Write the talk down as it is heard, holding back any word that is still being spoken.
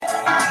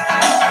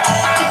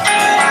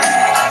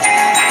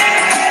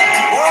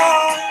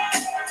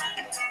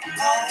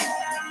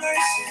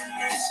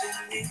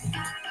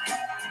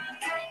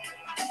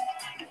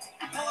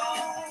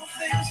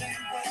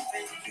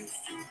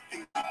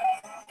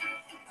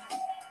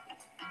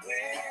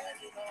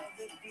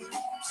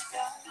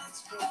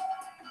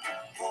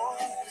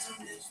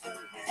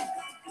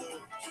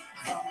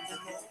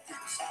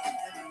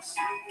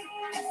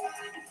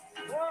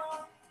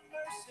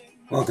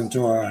Welcome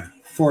to our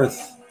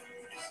fourth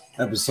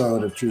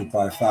episode of Truth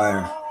by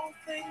Fire.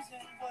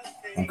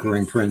 I'm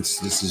Kareem Prince.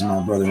 This is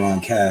my brother Ron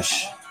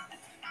Cash.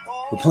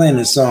 We're playing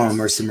this song,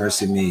 Mercy,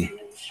 Mercy Me,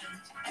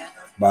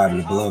 by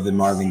the beloved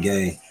Marvin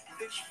Gaye,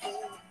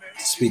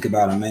 to speak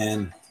about a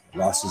man who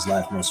lost his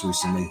life most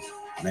recently,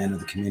 a man of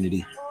the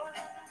community,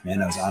 a man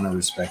that was honored and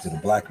respected, a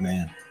black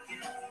man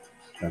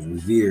that was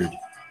revered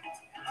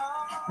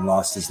and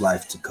lost his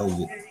life to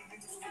COVID.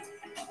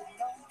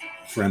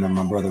 A friend of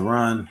my brother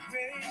Ron.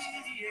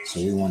 So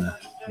we want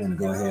to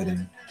go ahead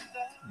and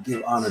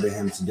give honor to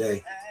him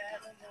today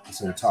and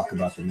sort of talk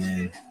about the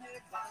man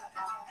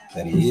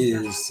that he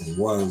is and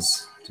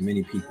was to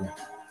many people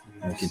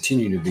and will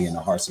continue to be in the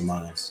hearts and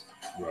minds.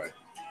 Right.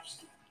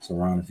 So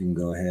Ron, if you can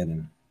go ahead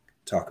and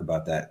talk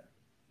about that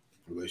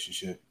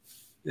Relationship.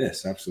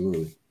 Yes,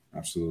 absolutely.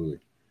 Absolutely.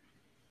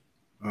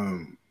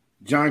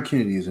 John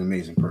Kennedy is an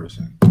amazing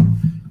person.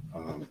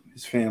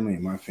 His family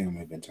and my family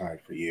have been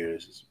tied for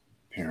years. His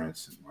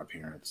parents and my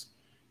parents.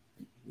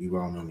 We've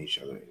all known each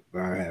other,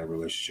 but I had a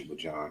relationship with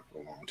John for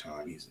a long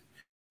time. He's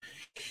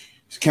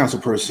a council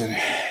person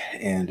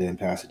and in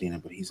Pasadena,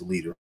 but he's a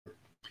leader.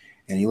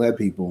 And he led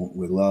people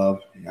with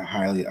love, a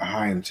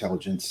high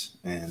intelligence,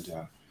 and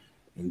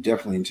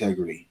definitely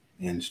integrity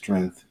and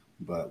strength,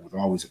 but with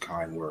always a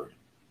kind word.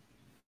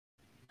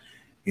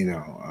 You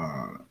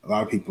know, a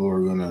lot of people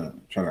are going to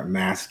try to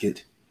mask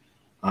it.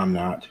 I'm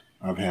not.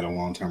 I've had a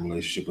long-term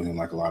relationship with him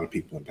like a lot of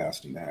people in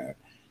Pasadena have.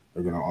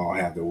 They're going to all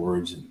have their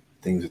words and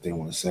things that they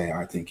want to say.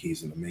 I think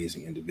he's an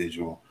amazing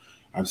individual.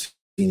 I've seen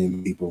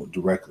him people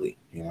directly,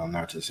 you know,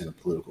 not just in a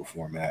political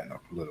format and a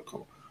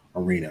political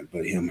arena,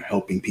 but him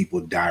helping people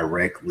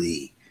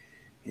directly.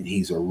 And he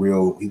was a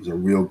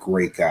real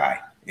great guy.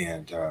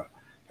 And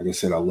like I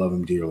said, I love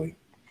him dearly.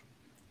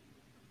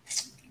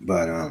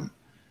 But,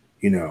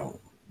 you know,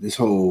 this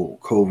whole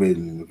COVID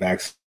and the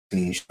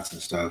vaccine shots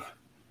and stuff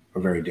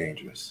are very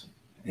dangerous.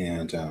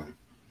 And,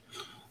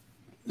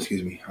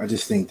 I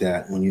just think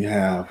that when you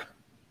have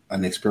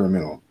an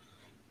experimental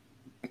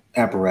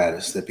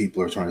apparatus that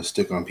people are trying to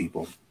stick on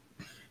people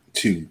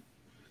to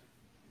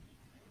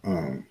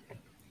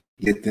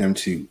get them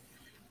to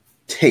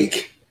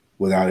take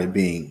without it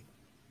being,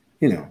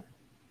 you know,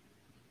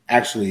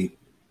 actually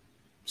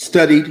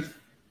studied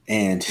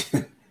and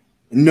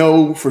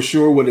know for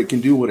sure what it can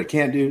do, what it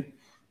can't do.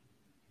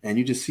 And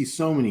you just see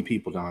so many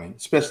people dying,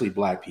 especially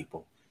black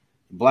people,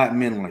 black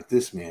men like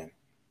this man.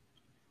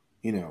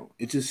 You know,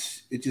 it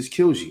just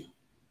kills you.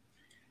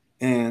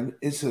 And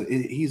he's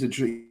a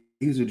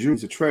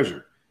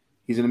treasure.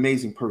 He's an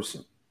amazing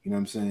person. You know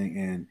what I'm saying?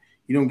 And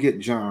you don't get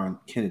John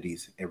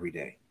Kennedys every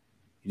day.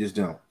 You just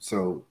don't.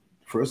 So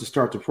for us to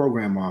start the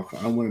program off,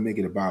 I don't want to make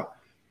it about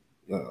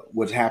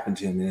what's happened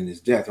to him and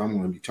his death. I'm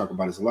going to be talking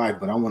about his life,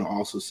 but I want to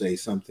also say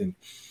something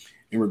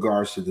in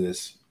regards to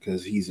this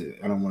because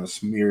I don't want to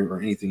smear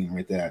or anything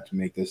like that to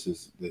make this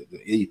as the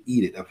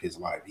edict of his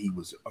life. He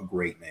was a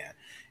great man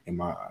in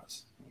my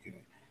eyes,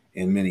 okay,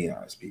 in many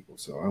eyes, people.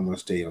 So I don't want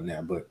to stay on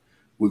that, but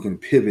we can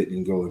pivot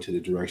and go into the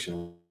direction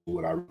of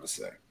what I want to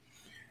say.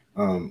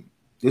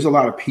 There's a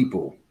lot of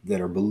people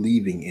that are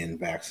believing in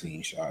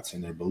vaccine shots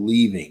and they're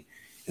believing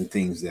in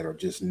things that are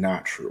just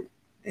not true.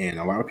 And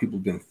a lot of people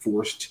have been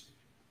forced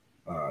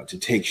to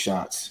take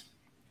shots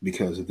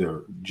because of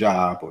their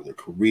job or their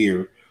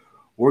career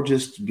or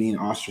just being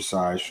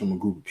ostracized from a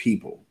group of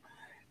people.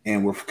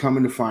 And we're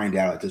coming to find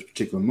out at this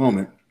particular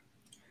moment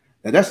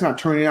that that's not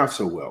turning out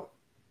so well.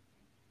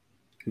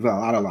 We've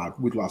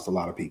lost a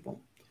lot of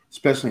people,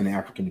 especially in the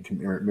African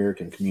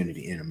American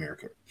community in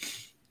America.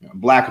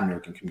 Black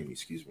American community,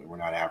 excuse me. We're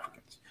not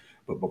Africans.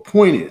 But the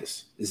point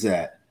is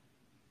that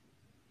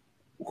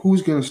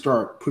who's going to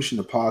start pushing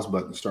the pause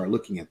button and start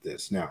looking at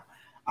this? Now,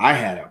 I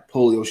had a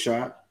polio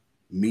shot,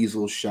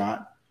 measles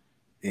shot,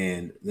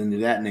 and then of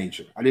that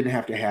nature. I didn't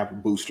have to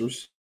have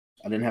boosters.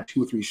 I didn't have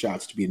 2 or 3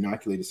 shots to be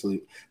inoculated so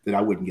that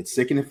I wouldn't get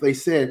sick. And if they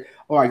said,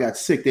 oh, I got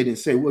sick, they didn't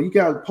say, well, you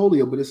got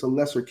polio, but it's a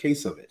lesser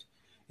case of it.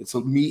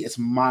 It's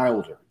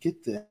milder.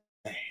 Get the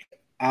heck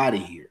out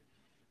of here.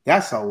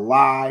 That's a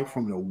lie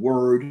from the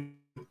word.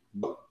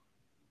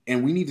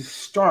 And we need to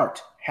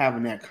start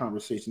having that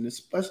conversation,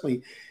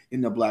 especially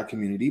in the black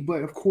community.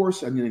 But of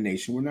course, in the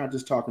nation, we're not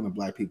just talking to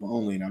black people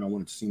only. And I don't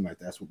want it to seem like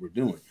that's what we're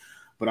doing.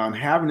 But I'm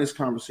having this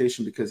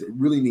conversation because it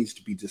really needs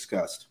to be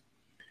discussed.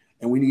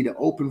 And we need an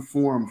open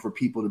forum for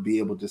people to be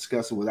able to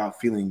discuss it without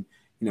feeling,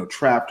 you know,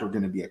 trapped or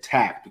going to be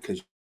attacked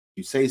because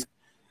you say so.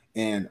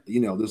 And, you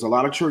know, there's a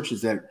lot of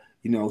churches that,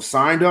 you know,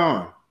 signed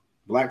on.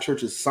 Black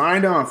churches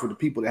signed on for the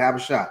people to have a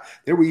shot.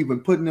 They were even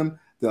putting them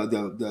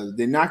the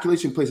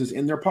inoculation places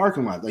in their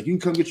parking lot. Like, you can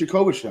come get your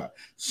COVID shot.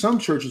 Some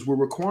churches were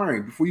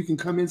requiring before you can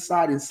come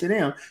inside and sit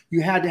down,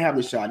 you had to have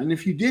the shot. And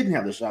if you didn't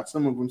have the shot,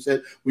 some of them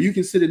said, well, you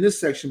can sit in this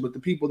section, but the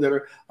people that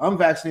are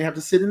unvaccinated have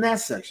to sit in that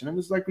section. It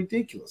was like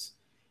ridiculous.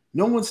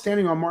 No one's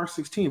standing on March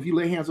 16. If you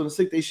lay hands on the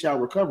sick, they shall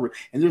recover.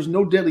 And there's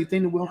no deadly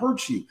thing that will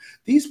hurt you.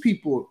 These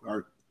people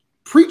are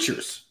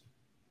preachers,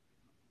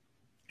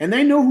 and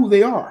they know who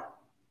they are.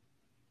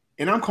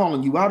 And I'm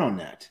calling you out on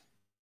that.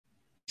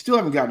 Still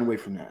haven't gotten away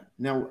from that.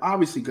 Now,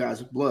 obviously,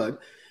 God's blood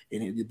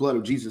and the blood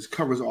of Jesus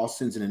covers all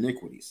sins and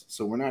iniquities.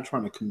 So we're not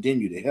trying to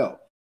condemn you to hell.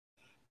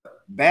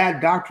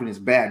 Bad doctrine is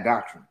bad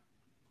doctrine.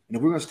 And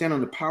if we're going to stand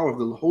on the power of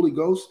the Holy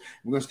Ghost,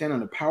 we're going to stand on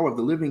the power of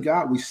the living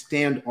God, we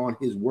stand on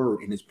his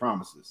word and his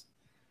promises.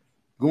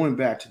 Going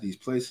back to these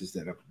places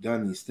that have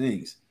done these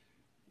things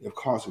have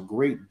caused a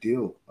great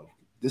deal of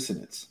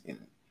dissonance and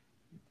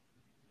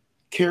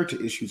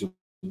character issues are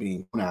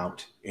being put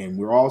out, and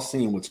we're all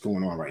seeing what's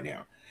going on right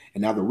now.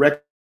 And now the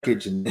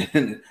wreckage and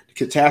the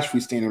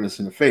catastrophe standing us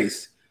in the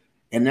face.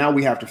 And now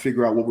we have to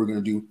figure out what we're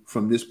going to do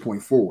from this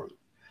point forward.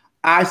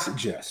 I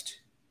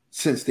suggest,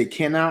 since they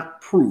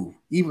cannot prove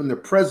even the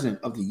president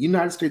of the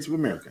United States of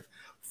America,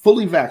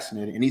 fully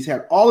vaccinated, and he's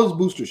had all his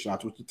booster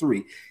shots with the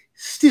 3,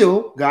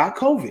 still got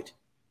COVID.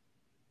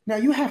 Now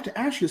you have to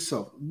ask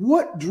yourself,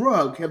 what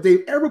drug have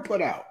they ever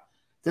put out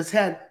that's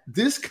had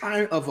this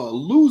kind of a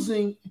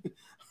losing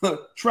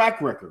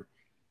track record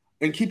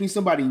and keeping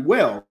somebody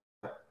well?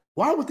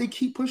 Why would they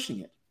keep pushing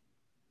it?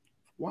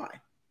 Why?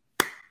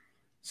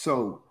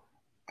 So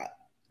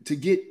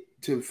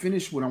to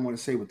finish what I want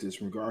to say with this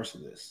in regards to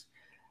this,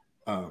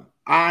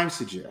 I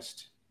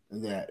suggest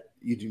that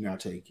you do not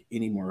take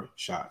any more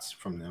shots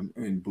from them,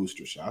 and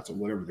booster shots or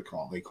whatever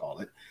they call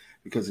it,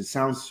 because it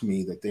sounds to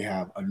me that they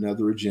have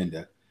another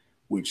agenda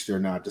which they're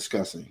not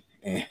discussing,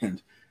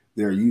 and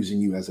they're using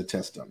you as a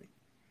test dummy.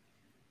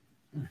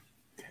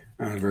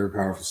 Very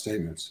powerful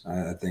statements.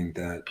 I think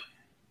that,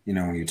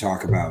 when you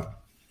talk about,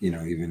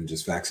 even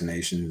just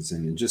vaccinations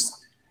and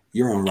just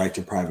your own right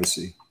to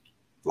privacy,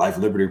 life,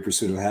 liberty,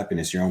 pursuit of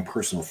happiness, your own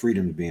personal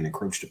freedom being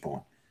encroached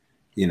upon.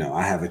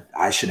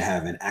 I should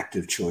have an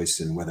active choice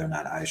in whether or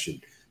not I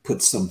should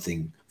put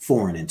something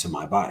foreign into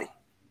my body,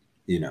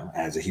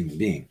 as a human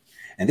being.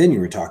 And then you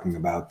were talking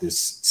about this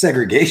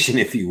segregation,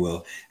 if you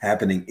will,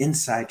 happening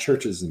inside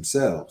churches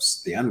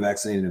themselves, the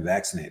unvaccinated and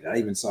vaccinated. I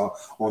even saw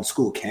on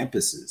school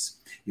campuses,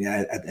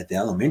 at the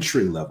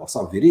elementary level, I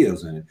saw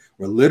videos in it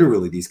where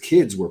literally these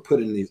kids were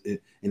put in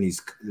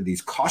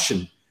these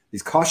caution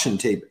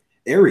tape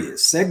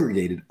areas,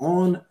 segregated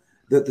on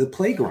the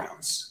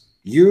playgrounds.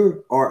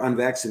 You are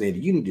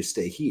unvaccinated. You need to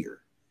stay here,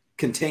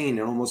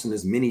 contained almost in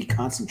this mini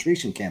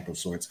concentration camp of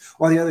sorts,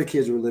 while the other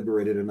kids were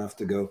liberated enough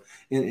to go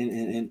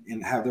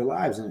and have their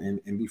lives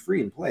and be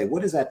free and play.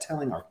 What is that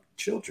telling our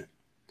children?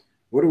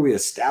 What are we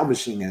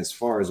establishing as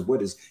far as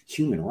what is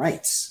human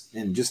rights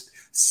and just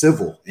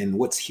civil and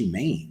what's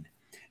humane?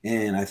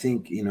 And I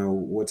think,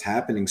 what's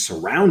happening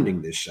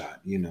surrounding this shot,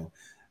 the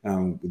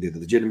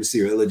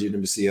legitimacy or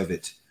illegitimacy of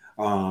it,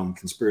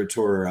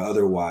 conspiratorial or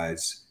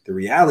otherwise, the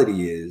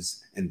reality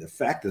is, and the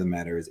fact of the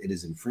matter is, it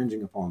is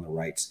infringing upon the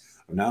rights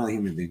of not only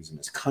human beings in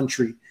this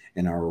country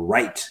and our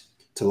right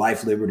to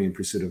life, liberty, and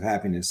pursuit of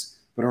happiness,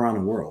 but around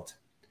the world.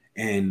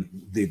 And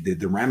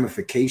the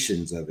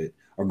ramifications of it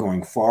are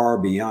going far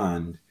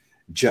beyond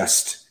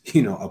just,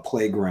 a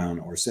playground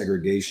or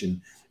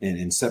segregation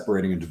and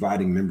separating and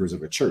dividing members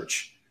of a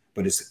church.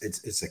 But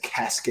it's a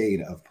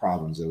cascade of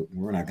problems that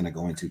we're not going to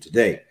go into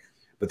today.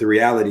 But the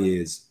reality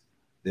is,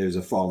 there's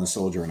a fallen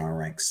soldier in our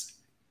ranks.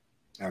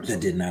 Absolutely.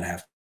 That did not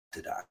have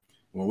to die.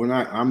 Well,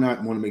 I'm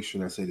not want to make sure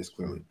that I say this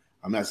clearly.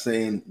 I'm not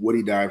saying what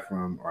he died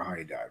from or how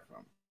he died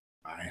from.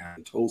 I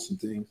have told some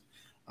things.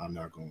 I'm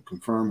not going to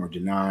confirm or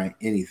deny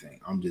anything.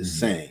 I'm just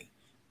saying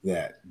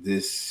that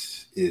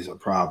this is a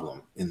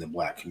problem in the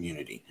Black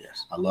community.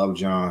 Yes. I love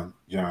John.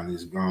 John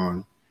is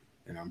gone,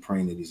 and I'm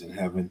praying that he's in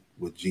heaven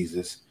with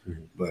Jesus.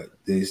 But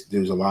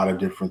there's a lot of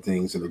different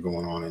things that are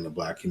going on in the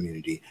Black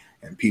community,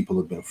 and people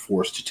have been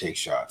forced to take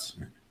shots.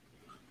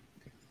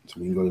 So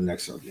we can go to the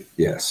next subject.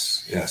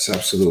 Yes,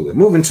 absolutely.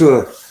 Moving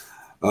to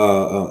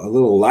a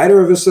little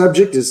lighter of a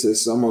subject.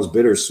 It's almost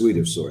bittersweet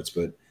of sorts,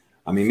 but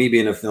I mean, me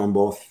being a film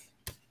both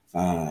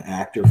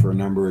actor for a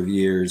number of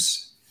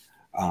years,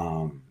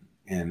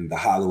 and the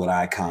Hollywood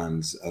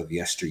icons of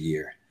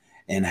yesteryear,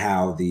 and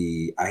how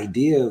the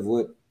idea of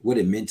what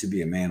it meant to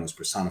be a man was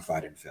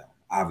personified in film,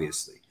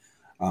 obviously.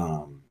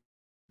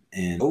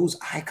 And those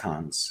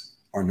icons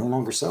are no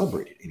longer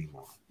celebrated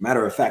anymore.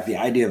 Matter of fact, the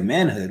idea of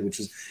manhood, which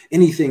is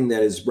anything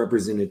that is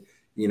represented,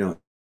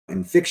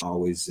 in fiction,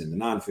 always in the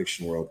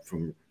nonfiction world,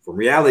 from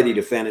reality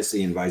to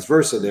fantasy and vice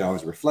versa, they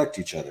always reflect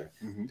each other.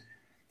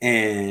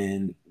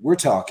 And we're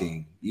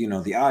talking,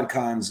 the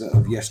icons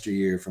of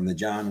yesteryear, from the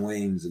John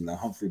Waynes and the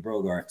Humphrey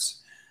Bogarts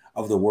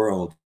of the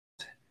world,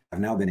 have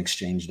now been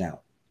exchanged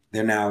out.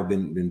 They're now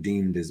been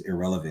deemed as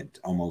irrelevant,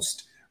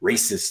 almost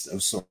racist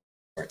of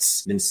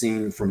sorts, been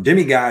seen from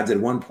demigods at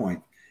one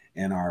point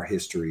in our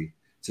history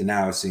to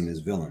now seen as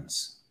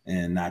villains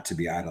and not to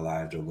be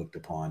idolized or looked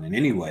upon in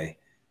any way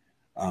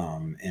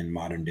in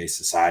modern day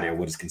society, or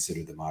what is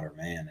considered the modern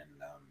man.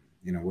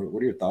 And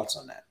what are your thoughts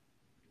on that?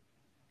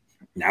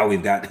 Now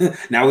we've got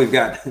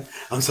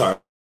I'm sorry,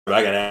 but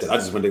I got to ask. I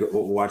just went to go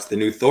watch the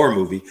new Thor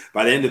movie.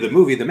 By the end of the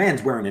movie, the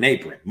man's wearing an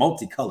apron,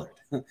 multicolored,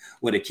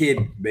 with a kid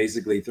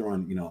basically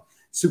throwing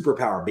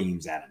superpower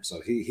beams at him.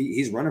 So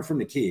he's running from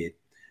the kid,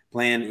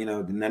 playing,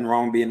 nothing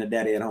wrong being a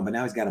daddy at home, but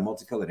now he's got a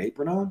multicolored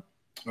apron on.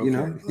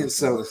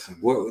 So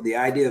what the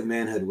idea of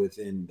manhood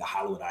within the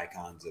Hollywood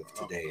icons of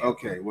today?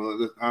 Okay,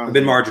 well, have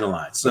been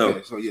marginalized.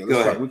 So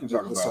yeah, we can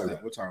talk about that.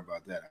 We'll talk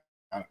about that.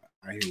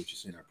 I hear what you're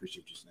saying. I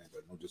appreciate what you're saying,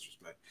 but no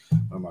disrespect.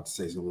 What I'm about to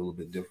say is a little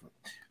bit different.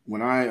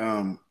 When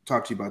I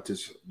talked to you about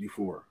this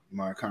before,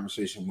 my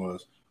conversation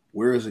was,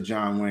 where is the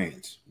John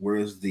Waynes?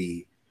 Where's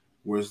the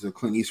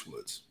Clint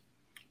Eastwoods?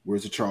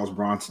 Where's the Charles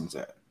Bronsons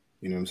at?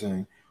 You know what I'm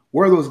saying?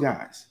 Where are those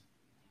guys?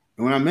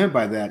 And what I meant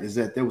by that is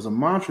that there was a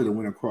mantra that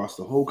went across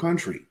the whole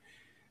country,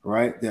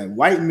 right? That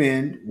white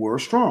men were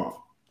strong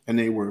and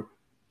they were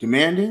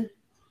demanding,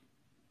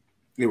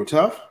 they were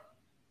tough,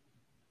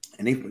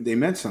 and they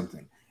meant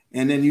something.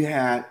 And then you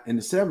had, in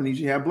the 70s,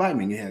 you had black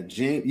men. You had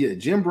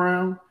Jim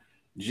Brown,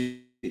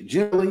 Jim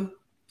Lee,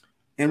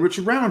 and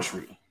Richard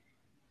Roundtree.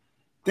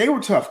 They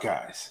were tough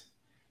guys.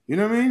 You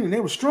know what I mean? And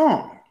they were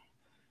strong.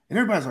 And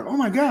everybody's like, oh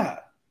my God,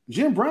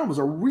 Jim Brown was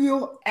a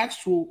real,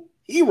 actual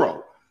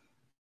hero.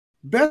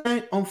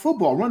 Best on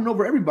football, running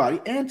over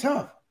everybody and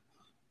tough.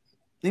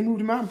 They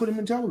moved him out and put him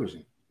in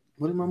television,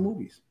 put him on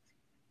movies.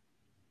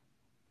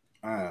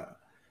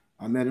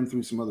 I met him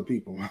through some other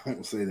people. I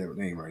won't say that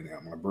name right now,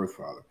 my birth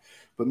father.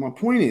 But my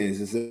point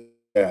is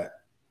that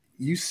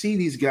you see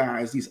these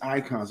guys, these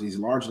icons, these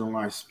larger than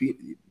life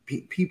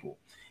people,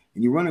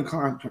 and you run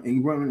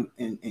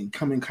and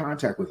come in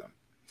contact with them.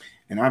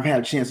 And I've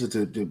had chances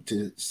to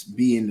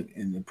be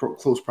in the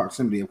close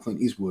proximity of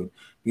Clint Eastwood,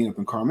 being up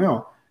in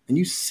Carmel. And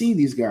you see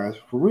these guys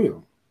for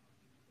real.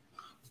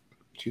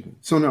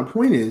 So now,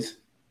 point is,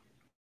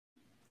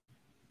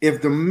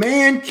 if the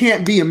man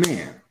can't be a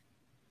man,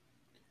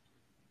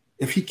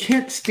 if he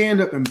can't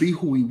stand up and be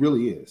who he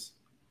really is,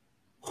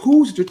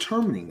 who's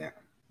determining that?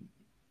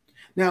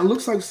 Now, it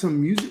looks like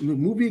some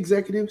movie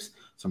executives,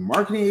 some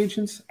marketing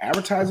agents,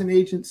 advertising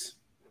agents,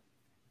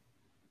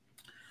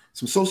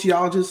 some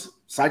sociologists,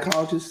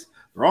 psychologists,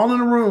 they're all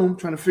in a room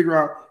trying to figure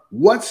out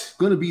what's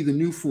going to be the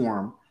new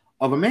form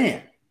of a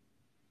man.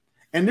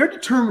 And they're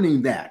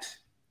determining that.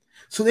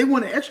 So they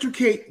want to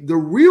extricate the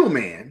real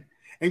man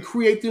and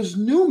create this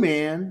new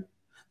man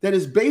that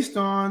is based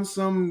on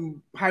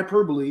some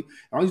hyperbole,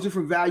 all these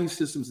different value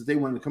systems that they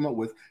want to come up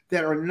with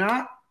that are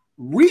not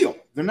real.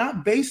 They're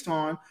not based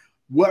on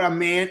what a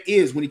man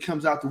is when he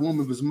comes out the womb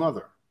of his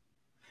mother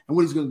and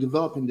what he's going to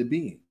develop into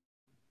being.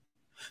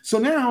 So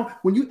now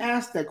when you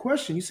ask that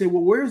question, you say,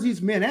 well, where's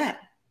these men at?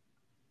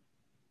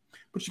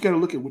 But you got to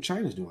look at what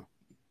China's doing.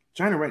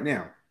 China right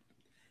now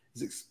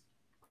is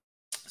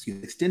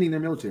extending their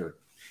military.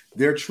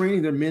 They're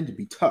training their men to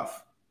be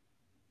tough.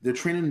 They're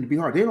training them to be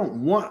hard. They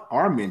don't want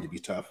our men to be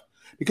tough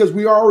because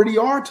we already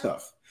are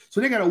tough.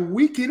 So they got to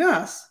weaken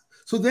us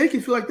so they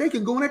can feel like they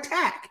can go and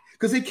attack,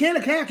 because they can't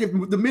attack if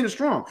the men are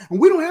strong. And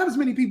we don't have as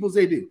many people as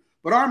they do.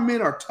 But our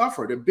men are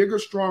tougher. They're bigger,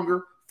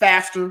 stronger,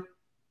 faster.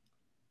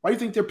 Why do you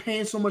think they're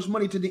paying so much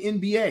money to the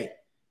NBA?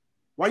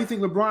 Why do you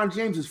think LeBron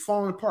James is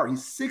falling apart?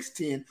 He's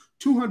 6'10",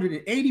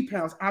 280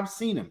 pounds. I've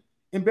seen him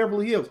in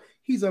Beverly Hills.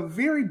 He's a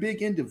very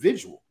big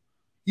individual.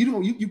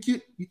 You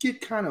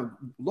get kind of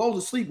lulled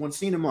to sleep when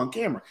seeing him on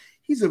camera.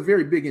 He's a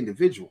very big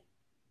individual.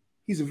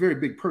 He's a very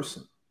big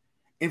person.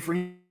 And for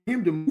him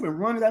to move and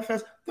run that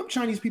fast, them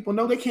Chinese people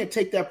know they can't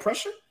take that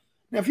pressure.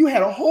 Now, if you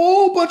had a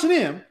whole bunch of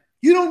them,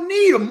 you don't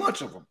need a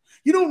bunch of them.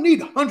 You don't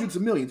need hundreds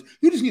of millions.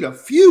 You just need a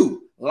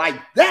few like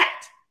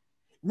that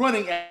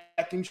running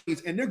at them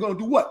Chinese, and they're going to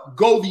do what?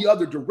 Go the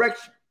other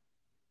direction.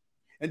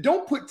 And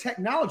don't put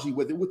technology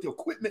with it, with the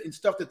equipment and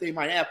stuff that they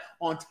might have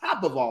on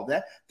top of all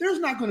that. There's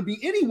not going to be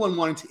anyone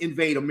wanting to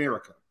invade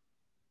America.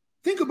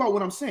 Think about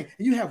what I'm saying.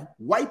 And you have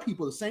white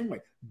people the same way.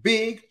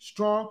 Big,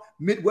 strong,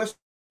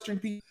 Midwestern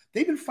people.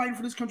 They've been fighting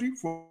for this country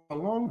for a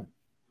long time.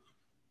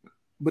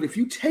 But if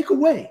you take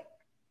away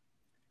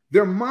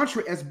their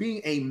mantra as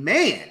being a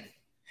man,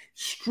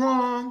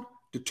 strong,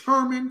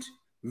 determined,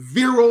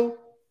 virile,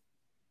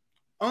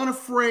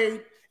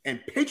 unafraid,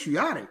 and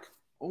patriotic,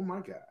 oh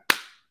my God.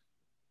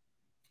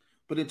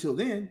 But until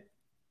then,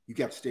 you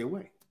got to stay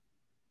away.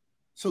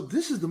 So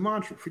this is the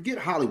mantra. Forget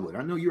Hollywood.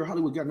 I know you're a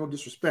Hollywood guy, no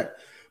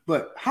disrespect.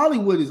 But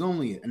Hollywood is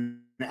only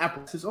an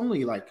apple. It's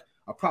only like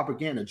a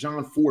propaganda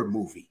John Ford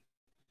movie.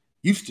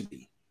 Used to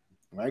be.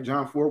 Right?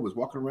 John Ford was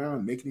walking around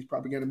and making these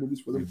propaganda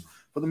movies for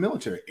the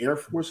military, Air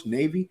Force,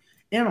 Navy,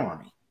 and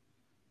Army.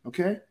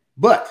 Okay?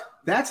 But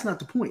that's not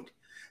the point.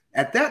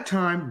 At that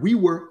time, we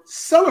were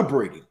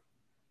celebrating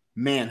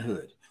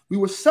manhood. We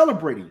were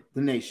celebrating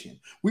the nation.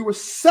 We were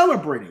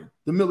celebrating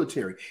the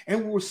military.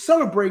 And we were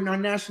celebrating our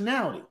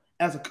nationality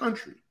as a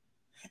country.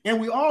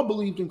 And we all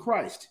believed in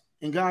Christ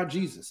and God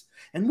Jesus.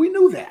 And we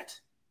knew that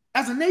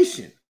as a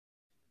nation.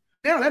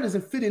 Now that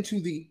doesn't fit into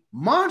the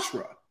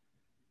mantra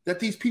that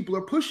these people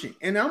are pushing.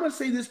 And I'm going to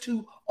say this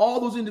to all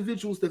those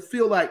individuals that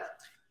feel like,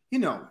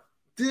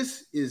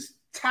 this is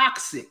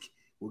toxic.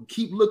 We'll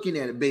keep looking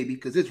at it, baby,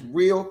 because it's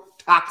real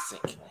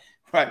toxic.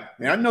 Right?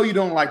 And I know you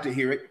don't like to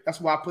hear it. That's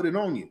why I put it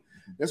on you.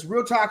 That's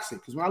real toxic,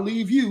 because when I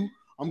leave you,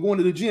 I'm going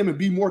to the gym and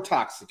be more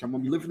toxic. I'm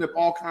going to be lifting up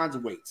all kinds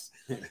of weights,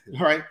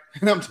 all right?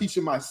 And I'm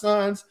teaching my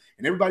sons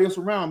and everybody else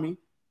around me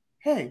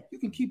hey, you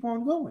can keep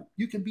on going.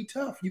 You can be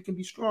tough. You can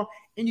be strong.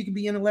 And you can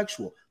be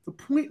intellectual. The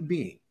point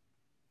being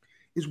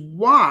is,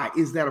 why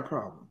is that a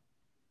problem?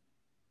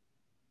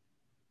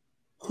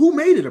 Who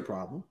made it a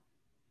problem?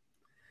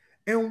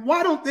 And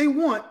why don't they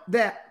want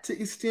that to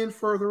extend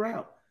further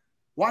out?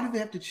 Why do they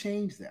have to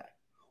change that?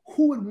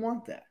 Who would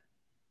want that?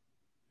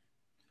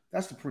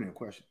 That's the perennial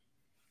question.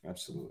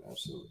 Absolutely,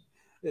 absolutely.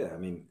 Yeah, I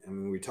mean,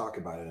 we talk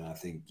about it, and I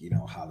think,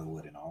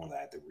 Hollywood and all of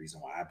that. The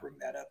reason why I bring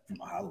that up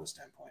from a Hollywood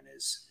standpoint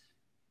is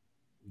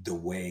the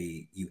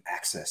way you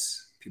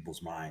access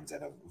people's minds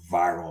at a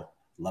viral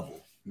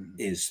level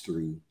is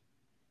through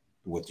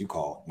what you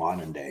call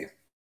modern day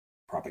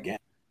propaganda.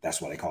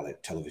 That's why they call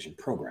it television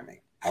programming.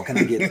 How can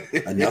I get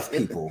enough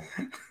people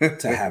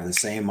to have the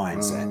same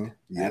mindset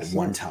at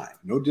one time?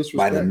 No disrespect.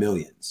 By the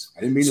millions.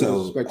 I didn't mean to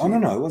disrespect you.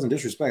 No, it wasn't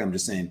disrespect. I'm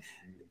just saying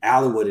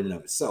Hollywood in and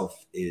of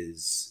itself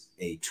is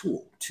a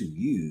tool to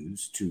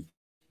use to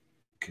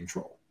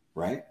control,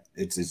 right?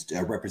 It's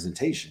a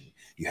representation.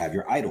 You have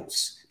your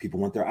idols. People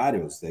want their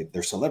idols.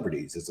 They're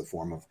celebrities. It's a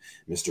form of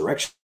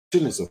misdirection.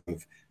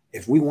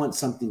 If we want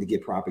something to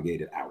get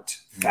propagated out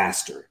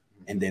faster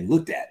and then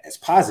looked at as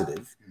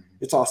positive,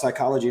 it's all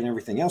psychology and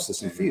everything else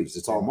that's infused.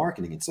 It's all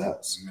marketing and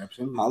sales.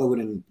 Absolutely. Hollywood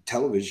and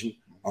television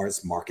are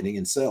its marketing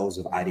and sales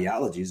of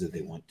ideologies that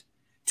they want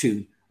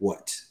to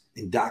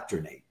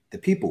indoctrinate the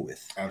people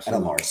with at a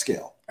large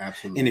scale.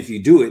 Absolutely. And if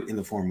you do it in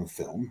the form of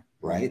film,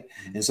 right,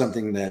 and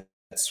something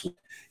that's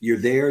you're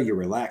there, you're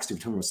relaxed,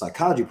 from a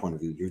psychology point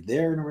of view, you're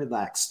there and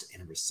relaxed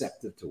and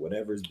receptive to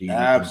whatever's being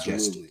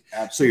ingested.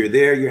 So you're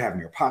there, you're having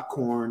your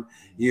popcorn,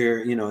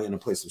 you're in a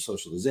place of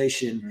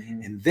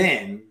socialization, and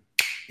then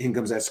in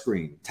comes that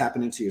screen,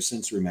 tapping into your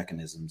sensory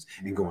mechanisms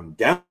and going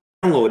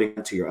downloading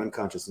into your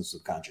unconscious and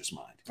subconscious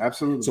mind.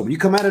 Absolutely. So when you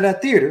come out of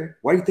that theater,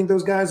 why do you think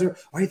those guys are?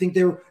 Why do you think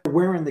they're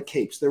wearing the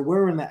capes? They're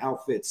wearing the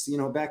outfits.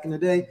 Back in the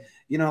day,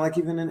 like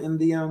even in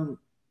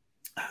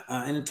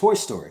the Toy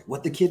Story,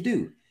 what the kid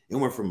do? It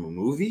went from a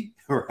movie,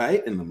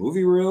 right, in the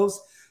movie reels,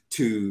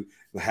 to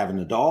having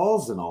the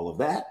dolls and all of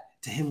that,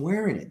 to him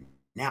wearing it.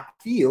 Now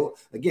I feel,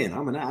 again,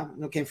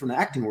 I came from the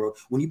acting world.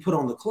 When you put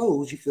on the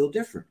clothes, you feel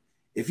different.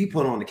 If you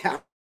put on the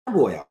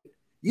cowboy outfit,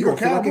 you're going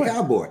to feel like a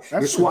cowboy.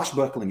 You're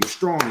swashbuckling, you're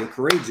strong, you're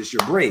courageous,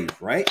 you're brave,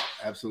 right?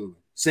 Absolutely.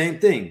 Same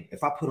thing.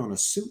 If I put on a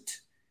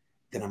suit,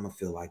 then I'm going to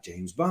feel like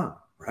James Bond,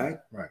 right?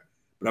 Right.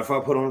 But if I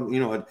put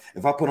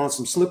on,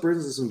 some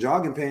slippers and some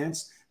jogging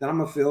pants, then I'm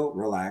going to feel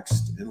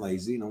relaxed and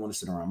lazy and I want to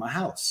sit around my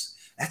house.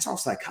 That's all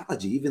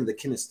psychology, even the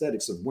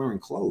kinesthetics of wearing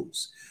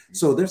clothes.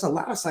 So there's a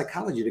lot of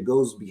psychology that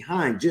goes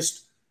behind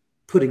just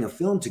putting a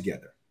film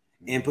together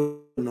and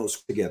putting those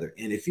together.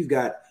 And if you've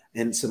got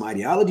some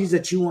ideologies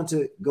that you want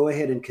to go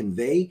ahead and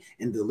convey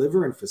and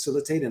deliver and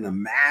facilitate in a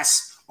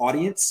mass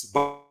audience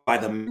by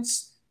the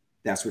millions,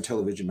 that's what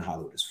television and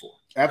Hollywood is for.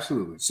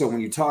 Absolutely. So when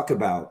you talk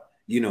about,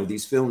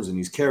 these films and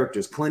these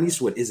characters, Clint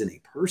Eastwood isn't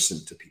a person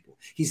to people.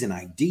 He's an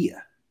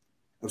idea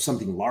of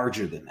something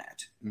larger than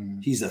that.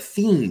 He's a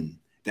theme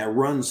that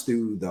runs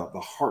through the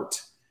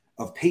heart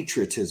of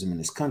patriotism in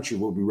this country,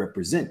 what we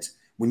represent.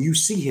 When you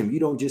see him,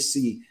 you don't just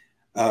see,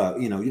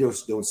 you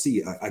don't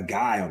see a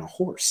guy on a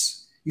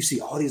horse. You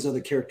see all these other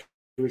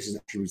characteristics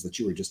that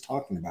you were just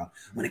talking about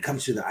when it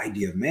comes to the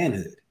idea of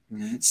manhood.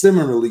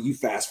 Similarly, you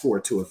fast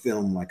forward to a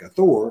film like a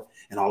Thor,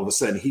 and all of a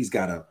sudden he's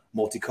got a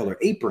multicolored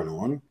apron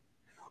on,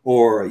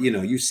 or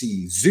you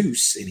see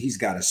Zeus and he's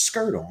got a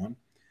skirt on.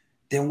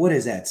 Then what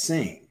is that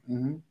saying?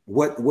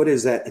 What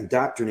is that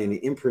indoctrinating,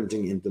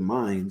 imprinting into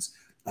minds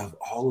of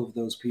all of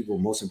those people,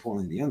 most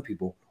importantly the young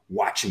people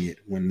watching it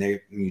when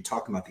you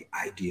talk about the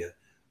idea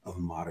of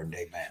modern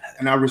day manhood?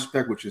 And I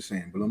respect what you're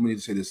saying, but let me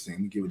say this thing.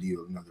 Let me give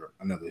you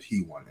another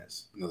hue on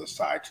this, another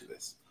side to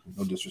this.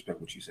 No disrespect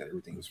what you said.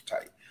 Everything was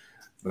tight.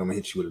 But I'm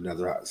going to hit you with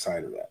another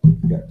side of that.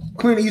 Okay.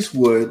 Clint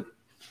Eastwood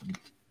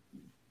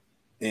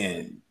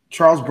and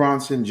Charles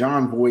Bronson,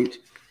 John Voight,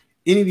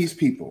 any of these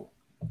people,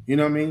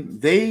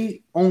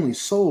 they only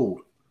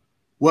sold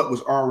what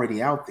was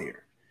already out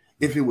there.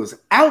 If it was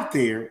out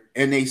there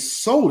and they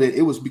sold it,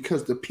 it was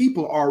because the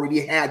people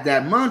already had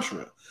that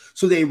mantra.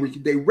 So they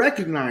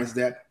recognized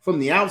that from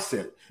the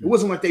outset. It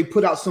wasn't like they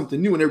put out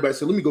something new and everybody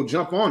said, let me go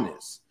jump on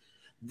this.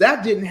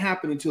 That didn't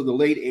happen until the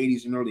late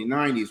 80s and early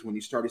 90s when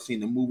you started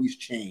seeing the movies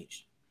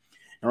change.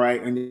 All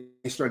right. And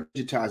they started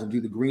digitizing, do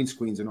the green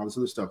screens and all this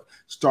other stuff,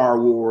 Star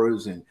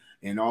Wars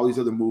and all these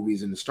other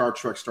movies, and the Star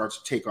Trek starts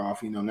to take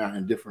off, now in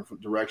a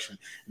different direction.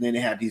 And then they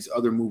had these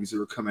other movies that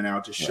were coming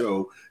out to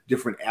show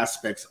different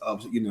aspects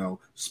of,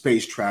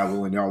 space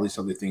travel and all these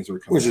other things that were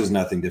coming out. Which is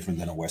nothing different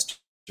than a Western.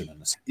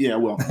 Yeah,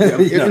 well,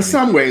 in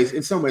some ways,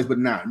 but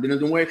not. In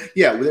the way,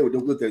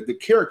 with the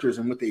characters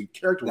and what they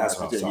characterized.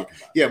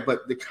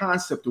 But the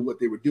concept of what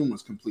they were doing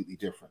was completely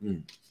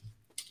different.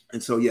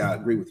 And so, I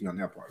agree with you on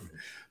that part.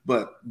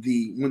 But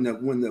when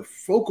the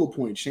focal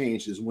point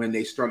changed is when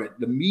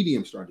the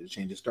medium started to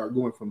change. It started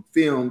going from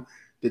film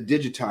to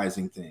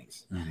digitizing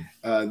things.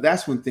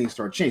 That's when things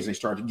started changing. They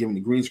started giving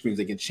the green screens.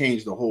 They can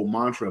change the whole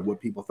mantra of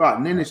what people thought.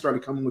 And then they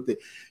started coming with the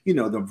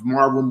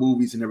Marvel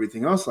movies and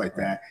everything else like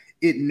that.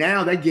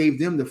 That gave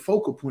them the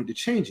focal point to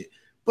change it.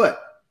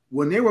 But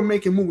when they were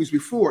making movies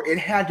before, it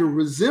had to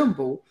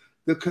resemble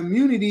the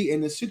community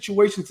and the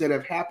situations that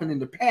have happened in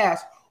the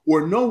past,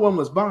 or no one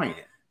was buying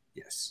it.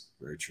 Yes,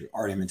 very true.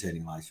 Art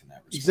imitating life in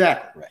that respect.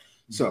 Exactly. Right.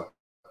 So,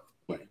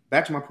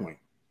 back to my point.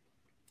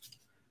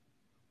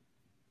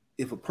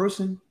 If a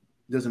person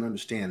doesn't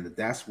understand that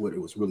that's what it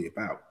was really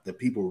about, that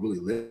people were really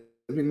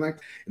living like,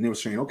 and they were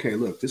saying, okay,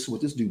 look, this is what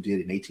this dude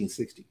did in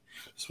 1860.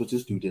 This is what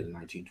this dude did in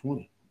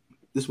 1920.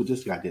 This is what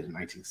this guy did in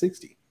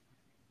 1960.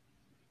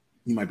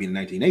 You might be in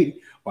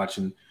 1980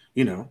 watching,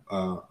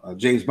 a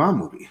James Bond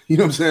movie. You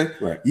know what I'm saying?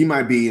 Right. You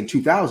might be in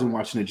 2000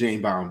 watching a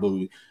James Bond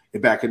movie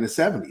back in the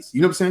 70s.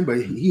 You know what I'm saying?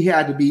 But he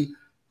had to be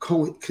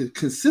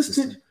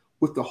consistent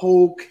with the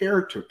whole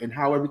character and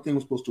how everything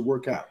was supposed to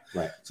work out.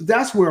 Right. So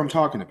that's where I'm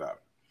talking about.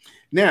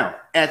 Now,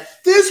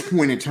 at this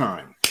point in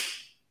time,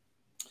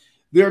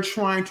 they're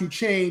trying to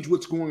change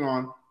what's going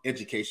on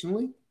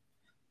educationally,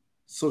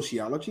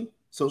 social,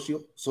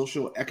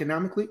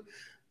 economically,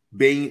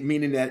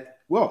 meaning that,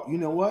 well, you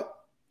know what?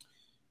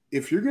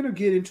 If you're going to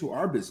get into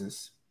our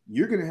business,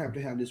 you're going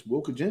to have this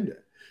woke agenda.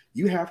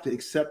 You have to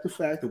accept the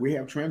fact that we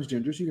have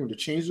transgenders. You're going to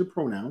change their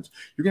pronouns.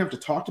 You're going to have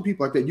to talk to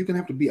people like that. You're going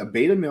to have to be a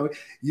beta male.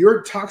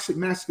 Your toxic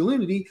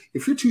masculinity,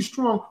 if you're too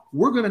strong,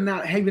 we're going to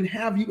not even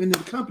have you in the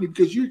company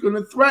because you're going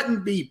to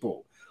threaten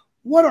people.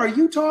 What are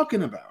you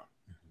talking about?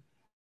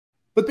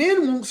 But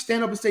then won't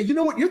stand up and say, you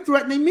know what? You're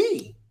threatening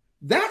me.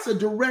 That's a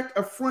direct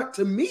affront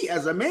to me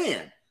as a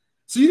man.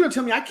 So you're going to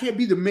tell me I can't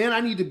be the man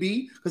I need to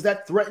be because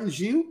that threatens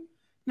you?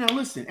 Now,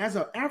 listen, as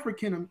an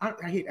African, I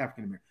hate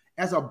African American,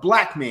 as a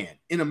black man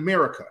in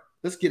America,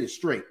 let's get it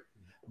straight.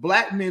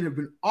 Black men have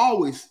been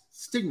always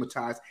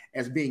stigmatized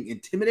as being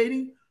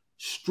intimidating,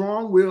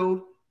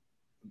 strong-willed,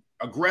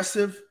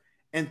 aggressive,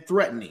 and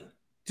threatening,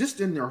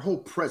 just in their whole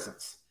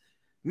presence.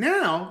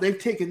 Now they've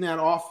taken that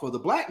off for the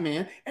black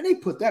man and they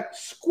put that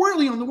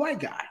squarely on the white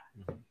guy.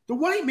 The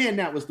white man,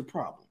 that was the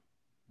problem.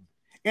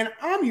 And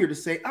I'm here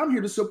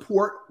to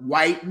support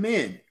white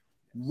men.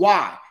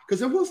 Why?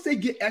 Because once they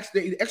get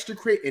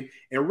extricate and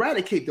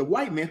eradicate the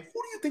white man, who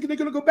do you think they're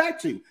going to go back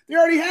to? They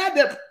already had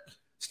that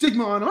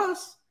stigma on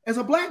us as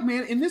a black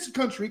man in this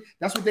country.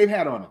 That's what they've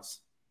had on us.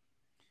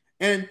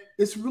 And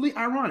it's really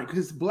ironic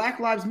because Black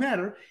Lives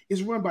Matter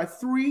is run by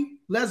 3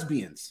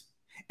 lesbians.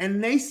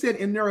 And they said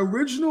in their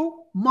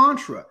original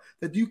mantra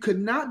that you could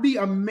not be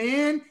a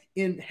man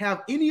and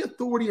have any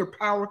authority or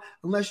power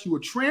unless you were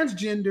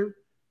transgender,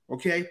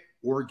 okay,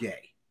 or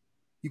gay.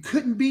 You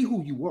couldn't be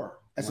who you were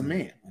as a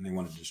man. And they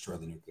want to destroy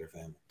the nuclear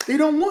family. They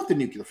don't want the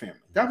nuclear family.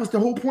 That was the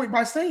whole point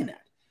by saying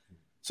that.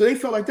 So they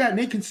felt like that, and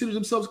they considered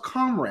themselves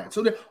comrades.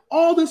 So that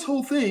all this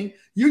whole thing,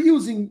 you're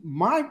using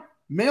my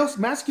male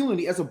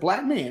masculinity as a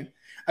black man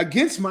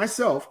against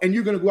myself, and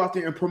you're going to go out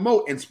there and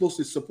promote and supposed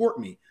to support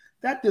me.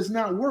 That does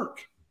not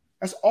work.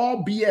 That's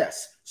all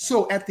BS.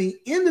 So at the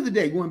end of the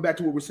day, going back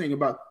to what we're saying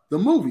about the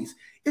movies,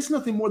 it's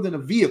nothing more than a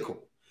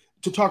vehicle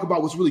to talk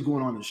about what's really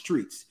going on in the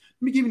streets.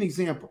 Let me give you an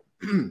example.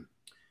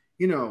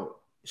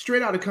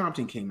 Straight Outta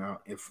Compton came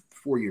out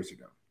 4 years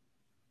ago.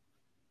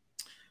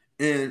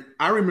 And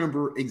I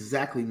remember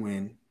exactly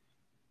when,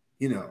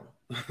 the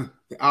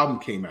album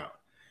came out.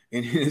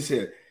 And they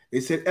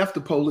said, F the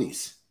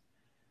police.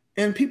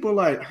 And people are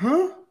like,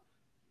 huh?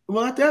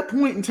 Well, at that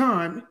point in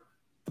time,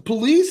 the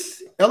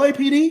police,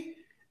 LAPD,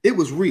 it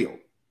was real.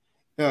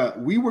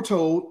 We were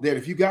told that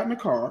if you got in a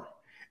car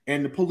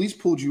and the police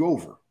pulled you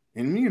over,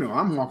 and,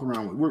 I'm walking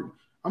around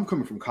I'm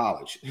coming from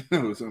college.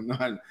 So I'm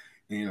not,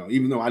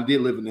 even though I did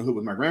live in the hood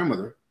with my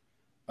grandmother,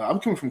 I'm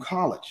coming from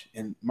college.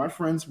 And my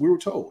friends, we were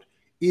told,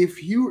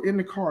 if you're in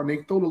the car and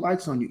they throw the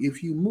lights on you,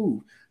 if you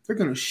move, they're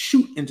going to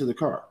shoot into the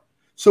car.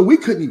 So we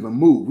couldn't even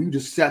move. We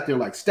just sat there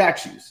like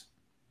statues.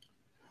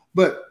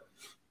 But,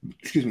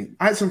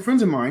 I had some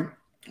friends of mine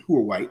who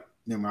were white.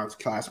 I was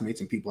classmates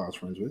and people I was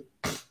friends with.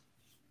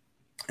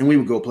 And we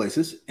would go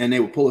places and they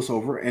would pull us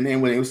over. And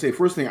then when they would say,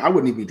 first thing, I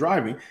wouldn't even be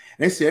driving. And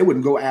they say, I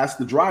wouldn't go ask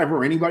the driver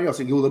or anybody else.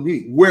 They'd go to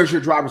me, where's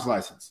your driver's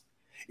license?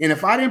 And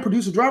if I didn't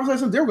produce a driver's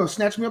license, they were going to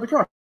snatch me out of the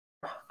car.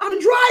 I'm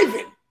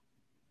driving.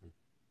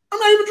 I'm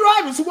not even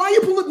driving. So why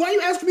are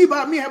you asking me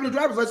about me having a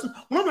driver's license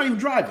when I'm not even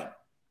driving?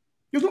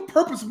 There's no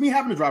purpose of me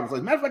having a driver's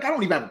license. Matter of fact, I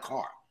don't even have a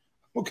car.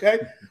 Okay?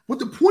 What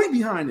the point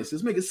behind this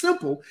is, make it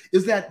simple,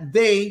 is that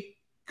they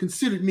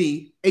considered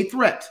me a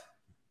threat.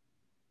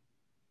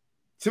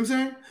 See what I'm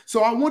saying?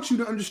 So I want you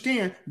to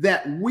understand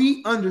that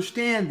we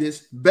understand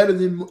this better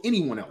than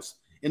anyone else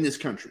in this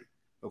country.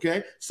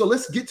 Okay? So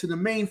let's get to the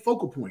main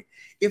focal point.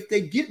 If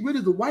they get rid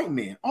of the white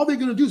man, all they're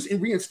going to do is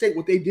reinstate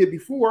what they did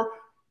before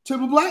to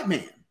the black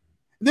man.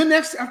 And then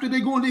next, after they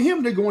go into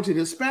him, they go into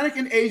the Hispanic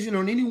and Asian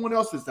or anyone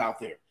else that's out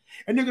there.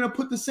 And they're going to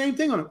put the same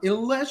thing on them.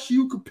 Unless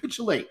you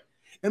capitulate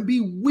and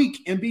be weak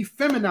and be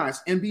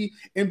feminized and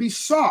be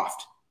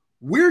soft,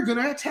 we're going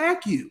to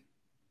attack you.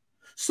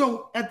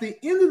 So at the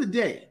end of the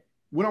day,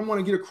 what I want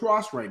to get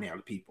across right now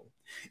to people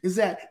is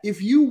that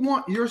if you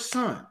want your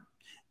son,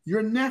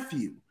 your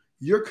nephew,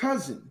 your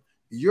cousin,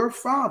 your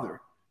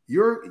father,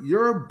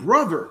 your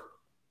brother,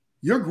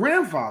 your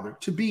grandfather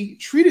to be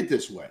treated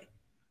this way,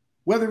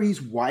 whether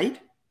he's white,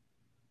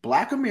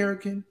 Black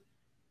American,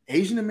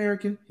 Asian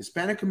American,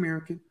 Hispanic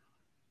American,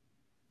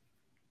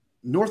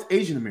 North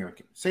Asian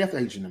American, South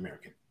Asian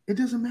American. It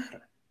doesn't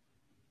matter.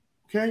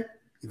 Okay?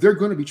 They're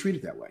going to be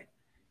treated that way.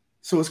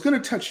 So it's going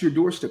to touch your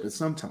doorstep at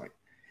some time.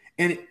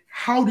 And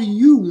how do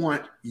you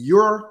want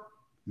your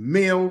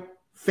male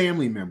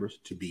family members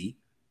to be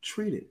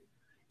treated?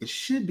 It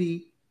should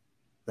be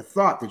the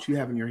thought that you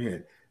have in your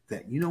head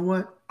that, you know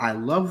what? I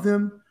love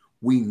them.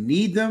 We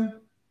need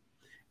them.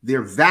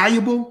 They're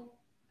valuable.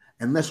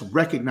 And let's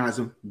recognize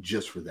them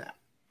just for that.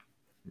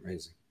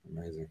 Amazing.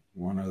 Amazing.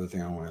 One other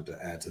thing I wanted to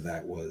add to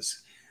that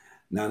was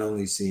not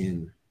only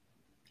seeing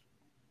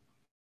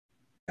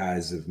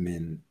eyes of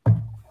men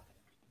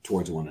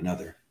towards one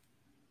another,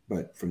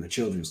 but from the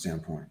children's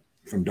standpoint,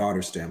 from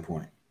daughter's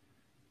standpoint,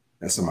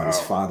 that's somebody's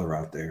father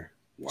out there,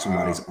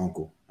 somebody's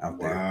uncle out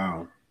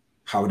there.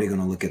 How are they going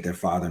to look at their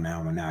father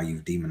now when now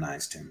you've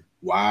demonized him?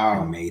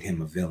 And made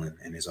him a villain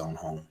in his own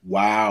home.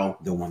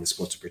 The one that's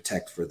supposed to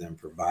protect for them,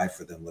 provide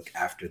for them, look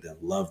after them,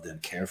 love them,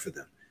 care for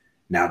them.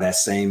 Now that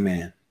same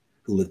man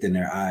who looked in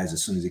their eyes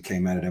as soon as he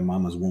came out of their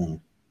mama's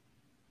womb,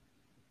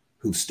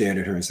 who stared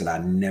at her and said, I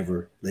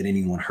never let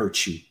anyone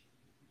hurt you,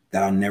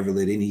 that I'll never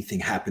let anything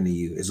happen to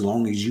you. As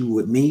long as you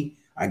with me,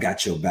 I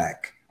got your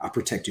back. I'll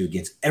protect you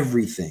against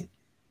everything.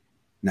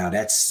 Now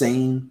that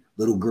same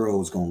little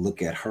girl is going to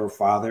look at her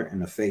father in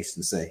the face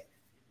and say,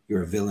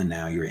 you're a villain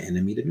now. You're an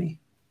enemy to me.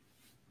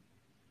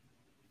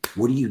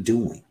 What are you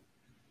doing?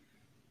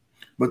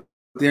 But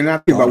they're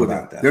not thinking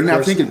about that. They're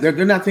not thinking.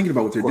 They're not thinking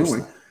about what they're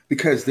doing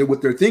because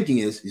what they're thinking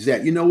is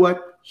that, you know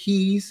what?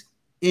 He's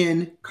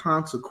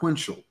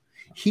inconsequential.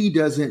 He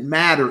doesn't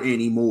matter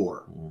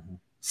anymore. Mm-hmm.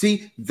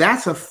 See,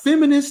 that's a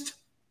feminist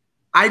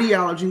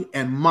ideology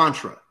and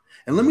mantra.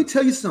 And let me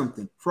tell you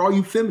something. For all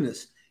you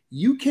feminists,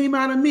 you came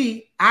out of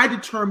me. I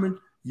determined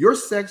your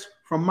sex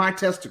from my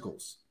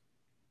testicles.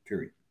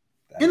 Period.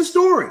 In the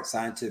story.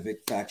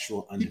 Scientific,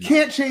 factual, undeniable. You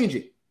can't change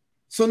it.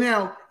 So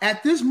now,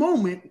 at this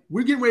moment,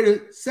 we're getting ready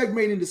to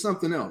segment into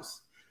something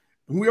else.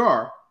 We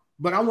are.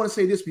 But I want to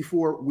say this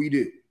before we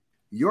do.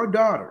 Your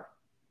daughter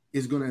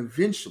is going to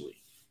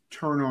eventually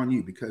turn on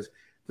you because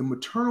the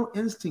maternal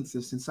instincts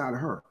that's inside of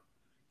her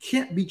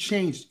can't be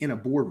changed in a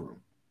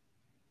boardroom.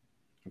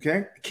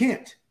 Okay?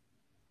 Can't.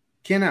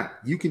 Cannot.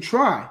 You can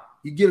try.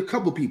 You get a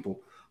couple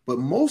people. But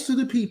most of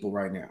the people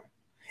right now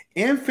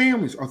and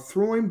families are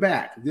throwing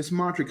back this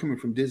mantra coming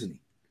from Disney.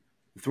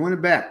 They're throwing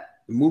it back.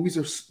 The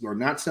movies are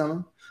not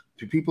selling.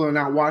 People are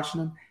not watching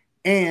them.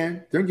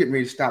 And they're getting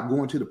ready to stop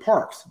going to the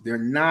parks. They're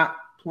not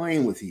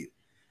playing with you.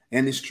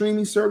 And the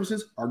streaming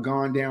services are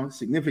gone down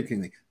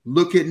significantly.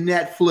 Look at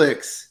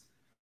Netflix.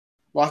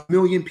 Lost 1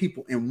 million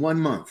people in 1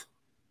 month.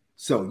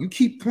 So you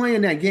keep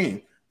playing that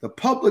game. The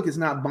public is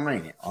not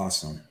buying it.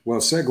 Awesome. Well,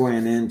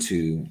 segueing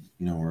into,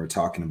 we're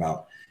talking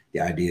about the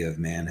idea of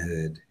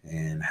manhood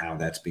and how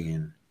that's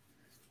being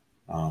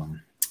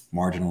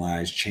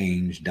marginalized,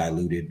 changed,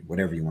 diluted,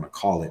 whatever you want to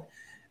call it.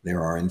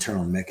 There are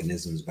internal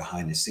mechanisms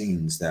behind the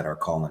scenes that are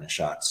calling the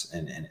shots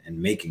and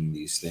making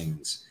these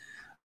things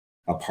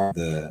a part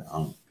of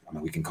the,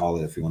 we can call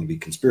it, if we want to be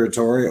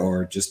conspiratory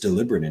or just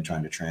deliberate in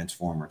trying to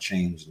transform or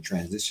change and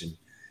transition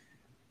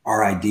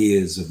our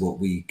ideas of what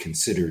we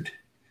considered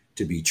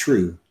to be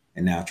true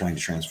and now trying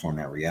to transform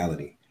that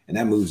reality. And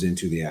that moves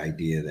into the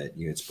idea that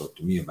you had spoke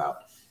to me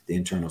about, the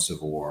internal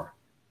civil war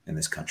in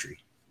this country.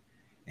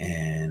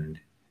 And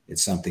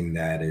it's something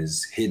that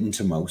is hidden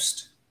to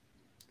most,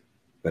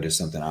 but it's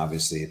something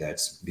obviously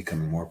that's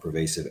becoming more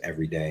pervasive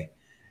every day.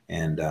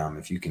 And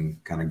if you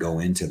can kind of go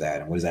into that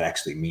and what does that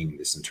actually mean,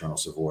 this internal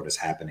civil war that's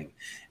happening,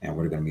 and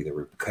what are going to be the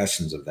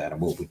repercussions of that, and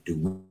what we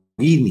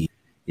need,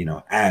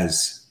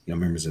 as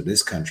members of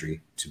this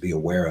country to be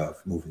aware of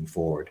moving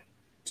forward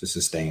to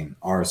sustain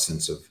our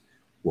sense of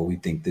what we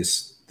think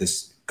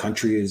this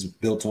country is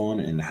built on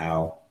and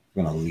how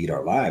we're going to lead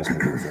our lives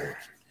moving forward.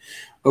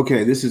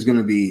 Okay, this is going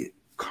to be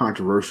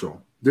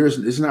controversial.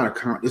 It's not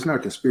a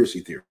conspiracy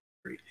theory.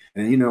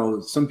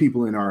 And, some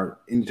people in our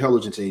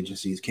intelligence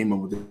agencies came up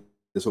with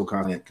this whole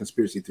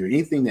conspiracy theory.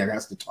 Anything that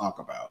has to talk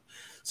about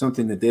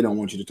something that they don't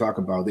want you to talk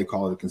about, they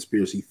call it a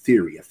conspiracy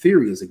theory. A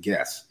theory is a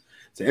guess.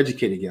 It's an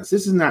educated guess.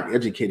 This is not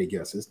educated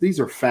guesses. These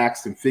are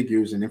facts and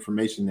figures and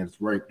information that's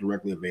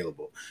directly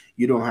available.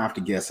 You don't have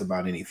to guess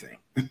about anything.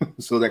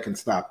 So that can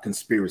stop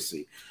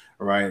conspiracy.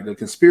 All right. The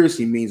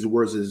conspiracy means the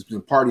words is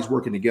the parties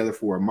working together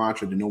for a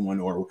mantra that no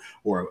one or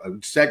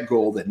a set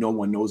goal that no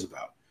one knows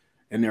about.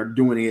 And they're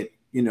doing it,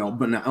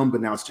 but not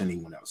unbeknownst to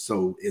anyone else.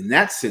 So in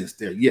that sense,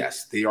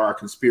 they are a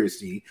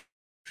conspiracy.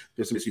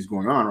 There's conspiracies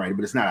going on, right?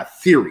 But it's not a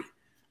theory.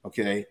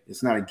 Okay.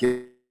 It's not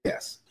a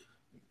guess.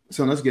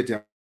 So let's get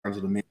down to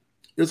the main.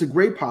 There's a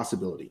great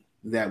possibility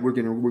that we're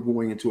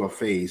going into a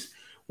phase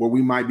where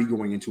we might be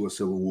going into a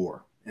civil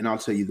war. And I'll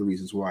tell you the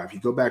reasons why. If you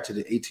go back to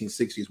the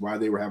 1860s, why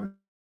they were having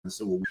a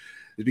civil war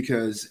is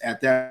because at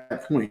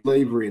that point,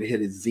 slavery had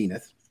hit its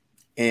zenith,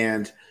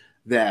 and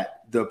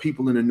that the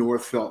people in the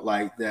North felt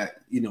like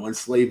that,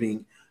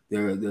 enslaving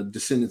the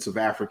descendants of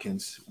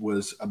Africans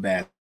was a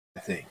bad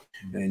thing.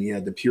 And you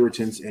had the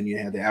Puritans and you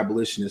had the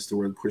abolitionists who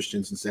were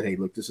Christians and said, hey,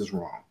 look, this is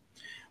wrong.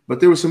 But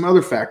there were some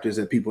other factors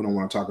that people don't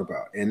want to talk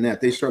about, and that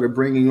they started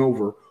bringing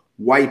over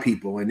white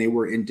people, and they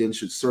were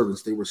indentured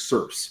servants. They were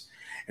serfs,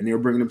 and they were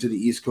bringing them to the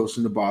East Coast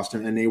into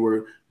Boston, and they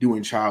were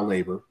doing child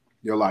labor.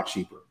 They're a lot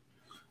cheaper.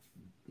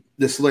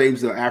 The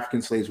slaves, the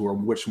African slaves, were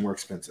much more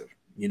expensive.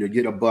 To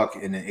get a buck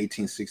in the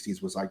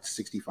 1860s was like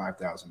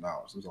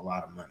 $65,000. It was a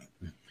lot of money.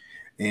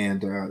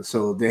 And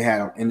so they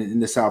had, in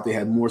the South, they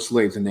had more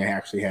slaves than they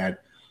actually had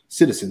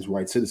citizens,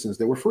 white citizens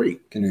that were free.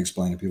 Can you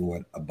explain to people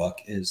what a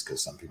buck is?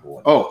 Because some people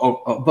wouldn't.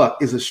 A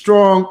buck is a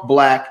strong,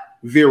 black,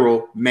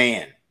 virile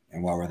man.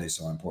 And why were they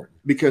so important?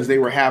 Because they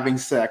were having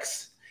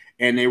sex,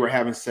 and they were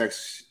having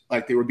sex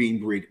like they were being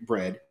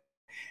bred.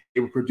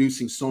 They were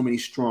producing so many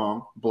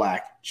strong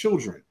black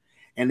children.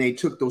 And they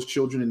took those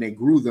children and they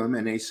grew them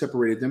and they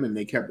separated them and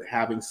they kept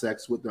having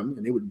sex with them,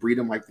 and they would breed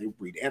them like they would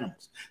breed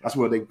animals. That's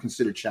what they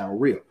considered chattel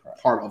real,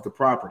 part of the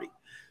property.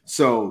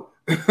 So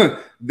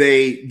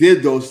they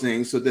did those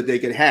things so that they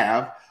could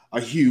have a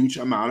huge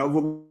amount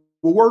of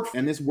work.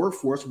 And this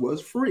workforce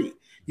was free.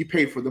 You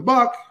paid for the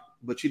buck,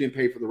 but you didn't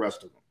pay for the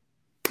rest of them.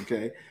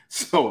 Okay.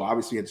 So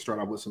obviously you had to start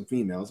off with some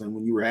females. And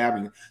when you were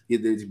having,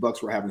 these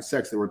bucks were having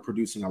sex, they were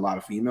producing a lot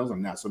of females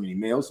and not so many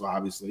males. So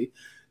obviously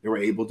they were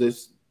able to,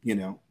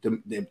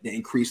 to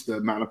increase the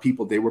amount of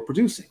people they were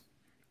producing.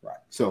 Right.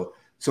 So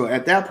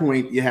at that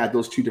point, you had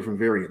those two different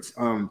variants.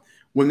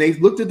 When they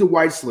looked at the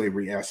white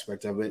slavery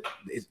aspect of it,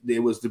 it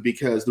was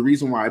because the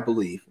reason why I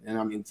believe, and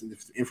I mean,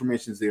 if the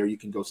information is there, you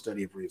can go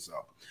study it for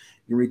yourself.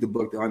 You read the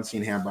book, The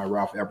Unseen Hand by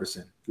Ralph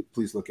Epperson.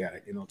 Please look at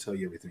it. It'll tell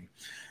you everything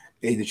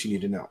that you need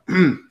to know.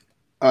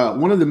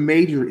 One of the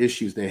major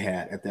issues they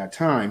had at that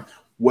time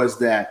was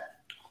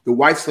that the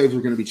white slaves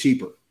were going to be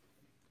cheaper.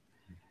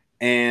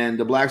 And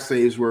the black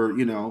slaves were,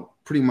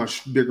 pretty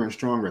much bigger and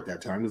stronger at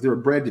that time because they were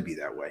bred to be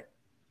that way.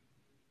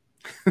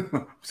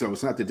 So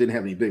it's not that they didn't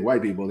have any big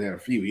white people. They had a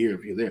few here, a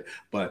few there,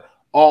 but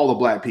all the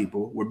black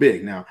people were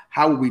big. Now,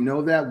 how would we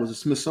know that? Was the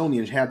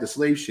Smithsonian had the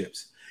slave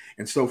ships.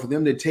 And so for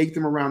them to take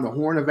them around the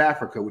Horn of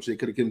Africa, which they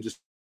could have given just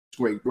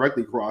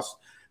directly across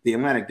the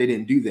Atlantic, they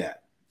didn't do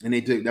that. And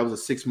that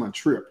was a 6-month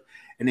trip.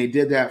 And they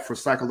did that for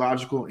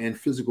psychological and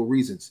physical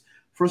reasons.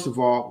 First of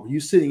all, you're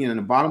sitting in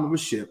the bottom of a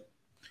ship.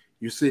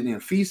 You're sitting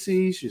in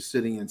feces. You're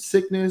sitting in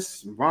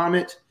sickness,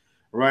 vomit,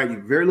 right? You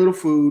have very little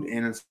food,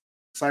 and it's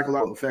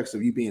psychological effects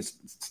of you being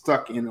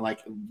stuck in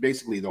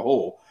basically the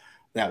hole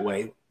that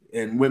way,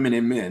 and women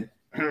and men.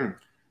 And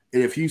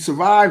if you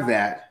survive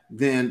that,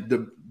 then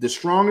the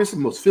strongest,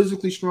 most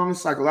physically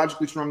strongest,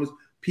 psychologically strongest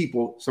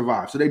people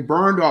survive. So they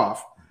burned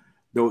off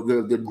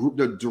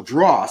the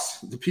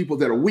dross, the people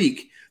that are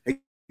weak.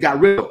 They got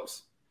rid of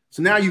those.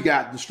 So now you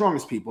got the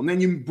strongest people, and then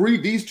you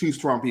breed these two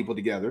strong people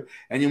together,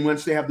 and then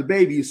once they have the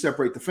baby, you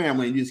separate the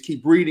family, and you just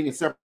keep breeding and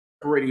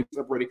separating,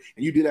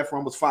 and you do that for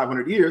almost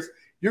 500 years.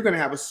 You're going to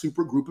have a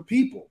super group of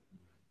people,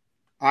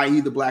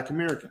 i.e. the Black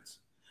Americans.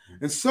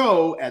 And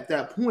so at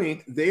that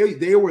point,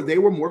 they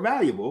were more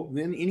valuable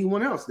than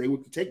anyone else. They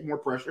would take more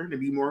pressure and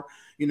be more,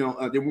 they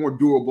were more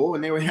durable,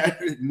 and they would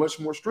have much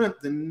more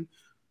strength than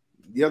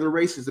the other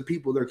races of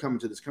people that are coming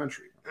to this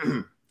country.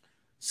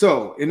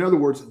 So in other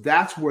words,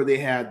 that's where they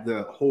had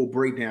the whole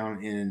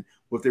breakdown in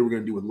what they were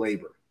going to do with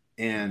labor.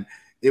 And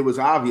it was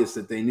obvious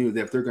that they knew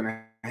that if they're going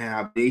to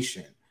have a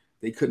nation,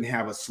 they couldn't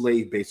have a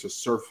slave base or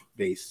serf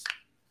base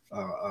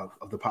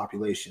of the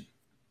population.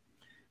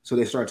 So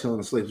they started telling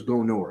the slaves,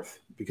 go north,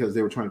 because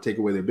they were trying to take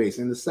away their base.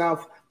 And the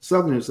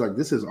Southerners like,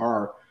 this is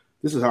our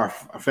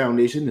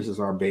foundation. This is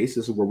our base.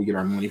 This is where we get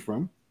our money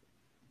from.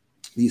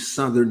 These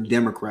Southern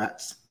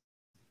Democrats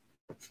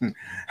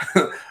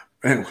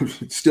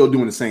still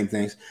doing the same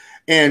things.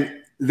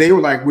 And they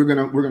were like, we're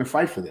gonna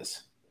fight for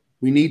this.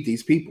 We need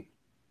these people.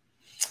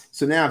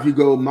 So now if you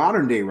go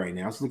modern day right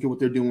now, let's look at what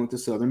they're doing with the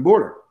southern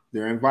border.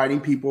 They're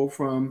inviting people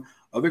from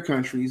other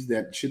countries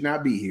that should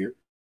not be here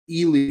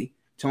illegally,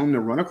 telling them to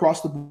run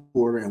across the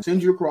border and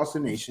send you across the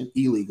nation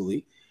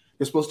illegally.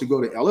 They're supposed to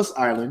go to Ellis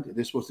Island.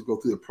 They're supposed to go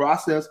through the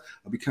process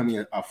of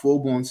becoming a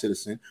full-blown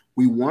citizen.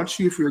 We want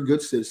you if you're a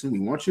good citizen. We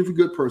want you if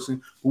you're a good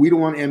person. But we don't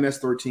want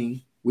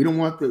MS-13. We don't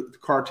want the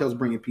cartels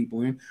bringing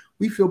people in.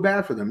 We feel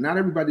bad for them. Not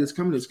everybody that's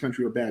coming to this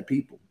country are bad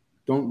people.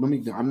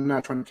 I'm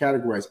not trying to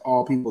categorize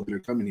all people that are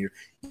coming here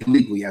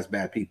illegally as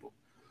bad people.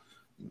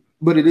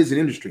 But it is an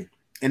industry.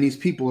 And these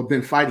people have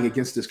been fighting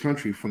against this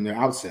country from their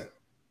outset.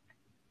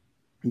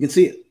 You can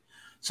see it.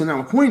 So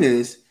now the point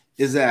is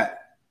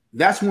that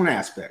that's one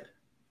aspect.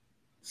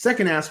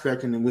 Second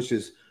aspect, and which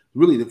is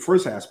really the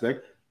first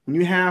aspect, when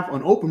you have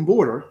an open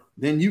border,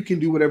 then you can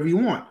do whatever you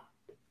want.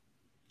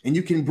 And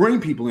you can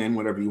bring people in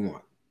whatever you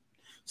want.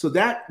 So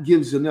that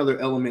gives another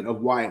element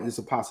of why it's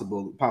a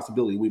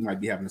possibility we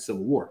might be having a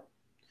civil war.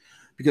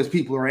 Because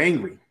people are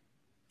angry.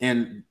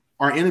 And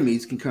our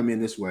enemies can come in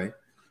this way.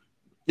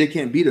 They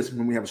can't beat us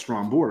when we have a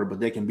strong border, but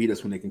they can beat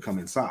us when they can come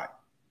inside.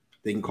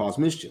 They can cause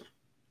mischief.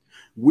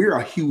 We're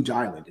a huge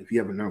island, if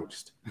you ever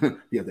noticed.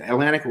 You have the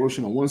Atlantic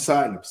Ocean on one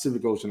side and the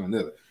Pacific Ocean on the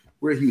other.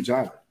 We're a huge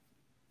island.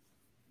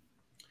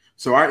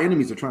 So our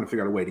enemies are trying to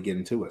figure out a way to get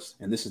into us,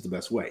 and this is the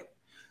best way.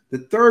 The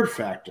third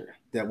factor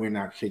that we're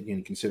not taking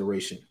into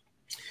consideration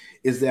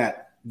is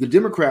that the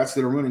Democrats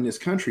that are running this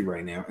country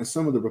right now and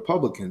some of the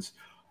Republicans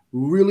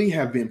really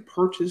have been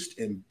purchased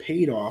and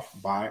paid off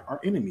by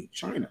our enemy,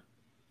 China.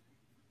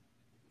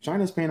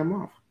 China's paying them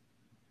off.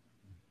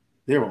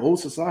 They're an old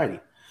society.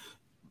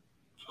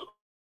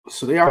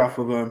 So they are off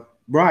of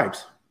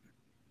bribes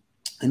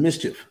and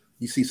mischief.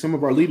 You see some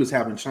of our leaders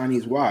having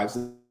Chinese wives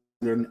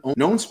that are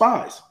known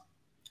spies.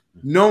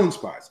 Known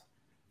spies.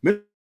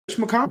 Mitch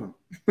McConnell.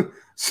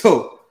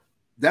 So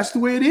that's the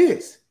way it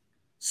is.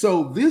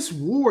 So this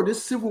war,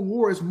 this civil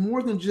war is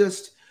more than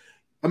just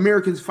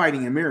Americans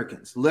fighting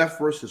Americans, left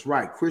versus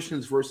right,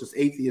 Christians versus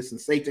atheists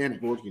and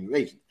satanic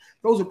organizations.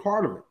 Those are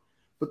part of it.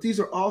 But these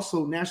are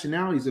also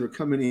nationalities that are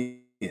coming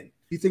in. If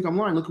you think I'm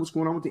lying, look at what's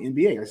going on with the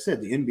NBA. I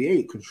said the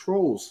NBA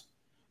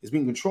is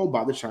being controlled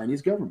by the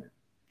Chinese government.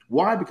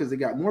 Why? Because they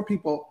got more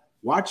people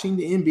watching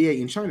the NBA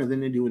in China than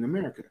they do in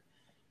America.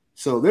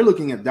 So they're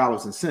looking at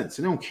dollars and cents,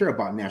 and they don't care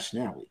about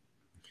nationality.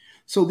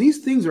 So these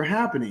things are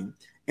happening,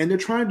 and they're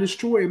trying to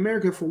destroy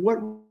America for what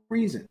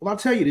reason? Well, I'll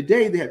tell you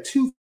today, they have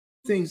two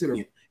things that are,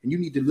 and you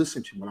need to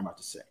listen to what I'm about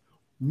to say.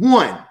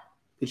 One,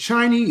 the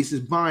Chinese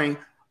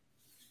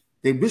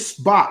they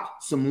just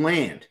bought some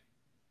land,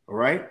 all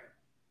right?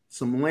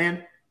 Some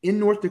land in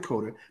North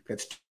Dakota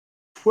that's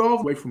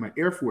 12 away from an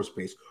Air Force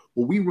base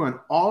where we run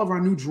all of our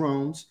new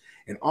drones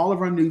and all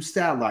of our new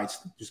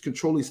satellites, just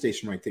controlling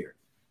station right there.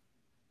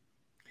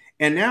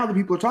 And now the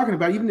people are talking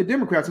about, even the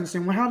Democrats, and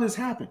saying, well, how did this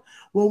happen?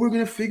 Well, we're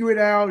going to figure it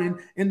out.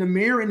 And the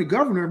mayor and the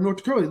governor of North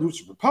Dakota,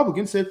 which is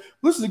Republican, said,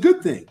 well, this is a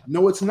good thing.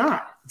 No, it's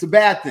not. It's a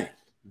bad thing.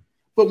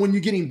 But when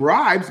you're getting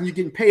bribes and you're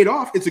getting paid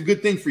off, it's a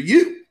good thing for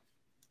you.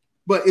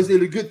 But is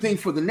it a good thing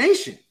for the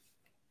nation?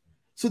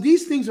 So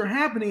these things are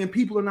happening and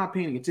people are not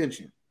paying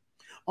attention.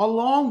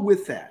 Along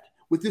with that,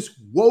 with this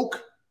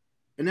woke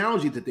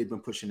analogy that they've been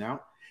pushing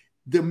out,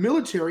 the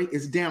military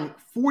is down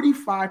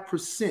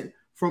 45%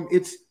 from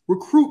its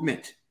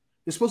recruitment.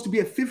 They're supposed to be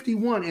at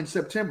 51 in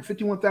September,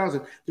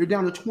 51,000. They're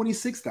down to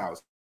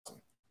 26,000.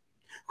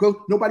 Because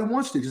nobody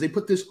wants to, because they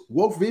put this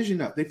woke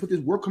vision up. They put this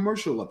woke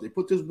commercial up. They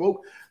put this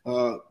woke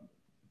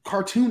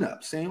cartoon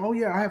up saying, oh,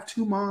 yeah, I have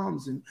two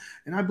moms and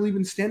I believe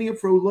in standing up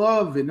for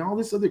love and all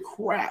this other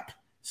crap.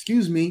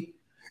 Excuse me.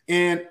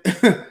 And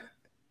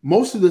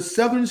most of the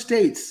southern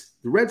states,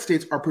 the red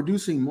states, are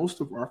producing most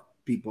of our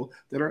people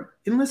that are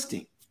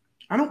enlisting.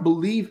 I don't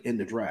believe in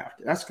the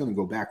draft. That's going to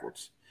go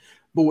backwards.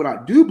 But what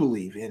I do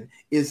believe in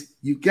is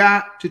you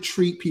got to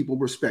treat people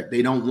with respect.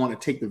 They don't want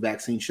to take the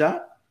vaccine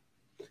shot,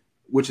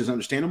 which is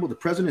understandable. The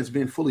president has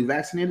been fully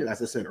vaccinated,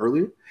 as I said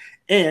earlier,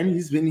 and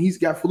he's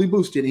got fully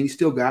boosted, and he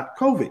still got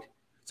COVID.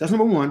 So that's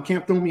number one.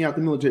 Can't throw me out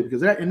the military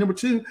because of that. And number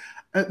two,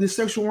 the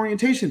sexual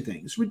orientation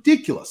thing. It's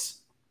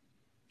ridiculous.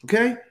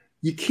 Okay?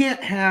 You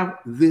can't have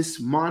this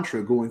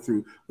mantra going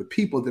through with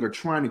people that are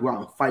trying to go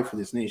out and fight for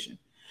this nation.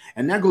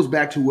 And that goes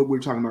back to what we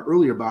were talking about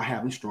earlier about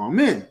having strong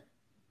men.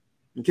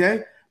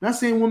 Okay? Not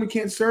saying women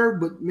can't serve,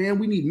 but man,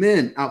 we need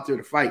men out there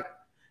to fight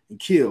and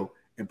kill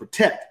and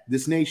protect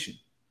this nation.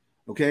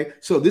 Okay?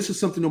 So this is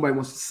something nobody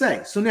wants to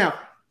say. So now,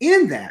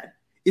 in that,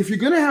 if you're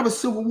going to have a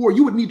civil war,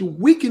 you would need to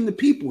weaken the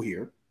people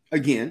here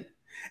again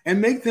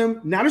and make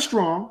them not as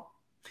strong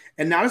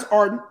and not as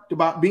ardent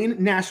about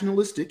being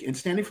nationalistic and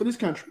standing for this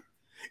country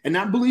and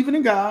not believing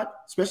in God,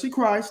 especially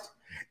Christ,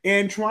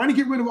 and trying to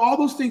get rid of all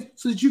those things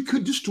so that you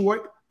could destroy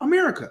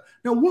America.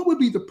 Now, what would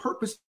be the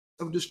purpose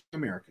of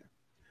destroying America?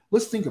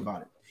 Let's think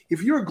about it.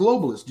 If you're a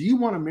globalist, do you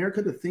want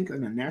America to think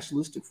in a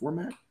nationalistic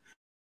format?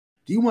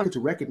 Do you want it to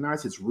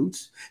recognize its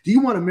roots? Do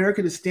you want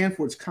America to stand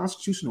for its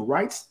constitutional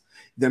rights?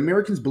 The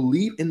Americans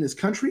believe in this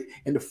country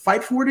and to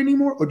fight for it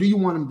anymore? Or do you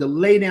want them to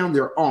lay down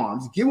their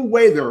arms, give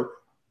away their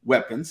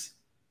weapons,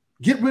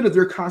 get rid of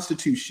their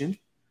constitution,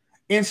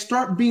 and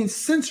start being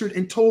censored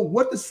and told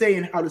what to say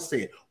and how to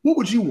say it? What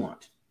would you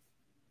want?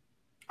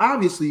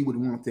 Obviously, you would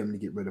want them to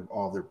get rid of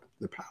all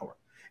their power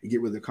and get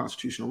rid of their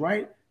constitutional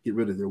right, get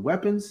rid of their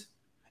weapons.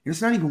 And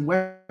it's not even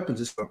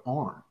weapons, it's an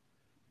arm.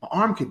 An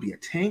arm could be a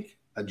tank,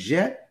 a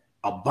jet,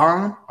 a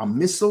bomb, a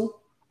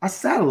missile, a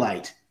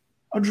satellite,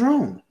 a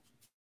drone.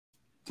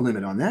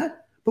 Limit on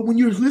that. But when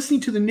you're listening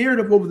to the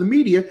narrative over the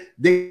media,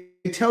 they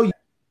tell you,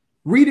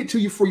 read it to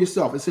you for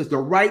yourself. It says the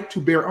right to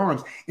bear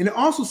arms. And it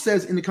also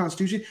says in the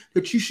Constitution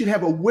that you should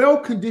have a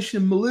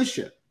well-conditioned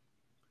militia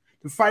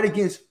to fight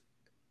against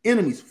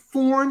enemies,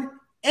 foreign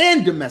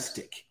and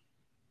domestic.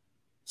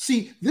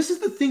 See, this is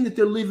the thing that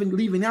they're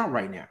leaving out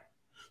right now.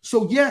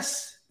 So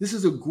yes, this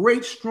is a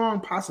great,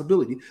 strong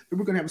possibility that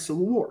we're going to have a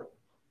civil war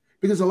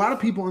because a lot of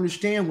people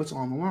understand what's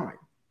on the line.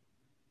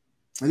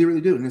 And they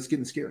really do, and it's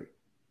getting scary.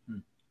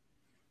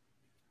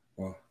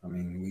 Well, I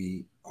mean,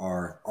 we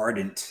are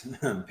ardent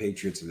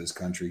patriots of this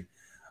country.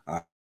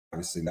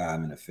 Obviously,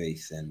 I'm in a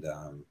faith, and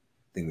I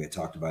think we had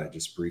talked about it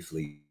just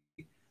briefly,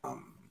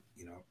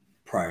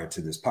 prior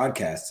to this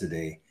podcast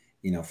today,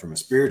 from a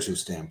spiritual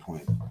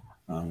standpoint,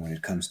 when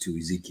it comes to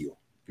Ezekiel.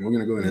 We're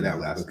going to go into that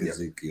last book of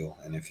Ezekiel,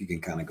 and if you can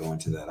kind of go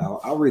into that,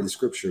 I'll read the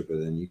scripture, but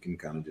then you can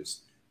kind of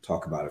just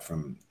talk about it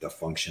from the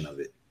function of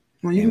it.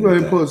 Well, you can go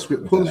ahead and pull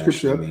the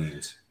scripture up.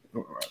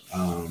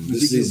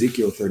 This is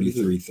Ezekiel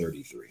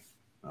 33:33.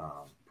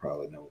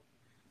 Probably no.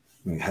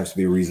 There has to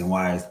be a reason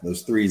why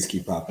those threes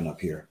keep popping up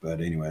here.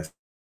 But anyway,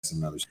 that's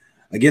another.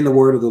 Again, the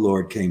word of the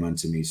Lord came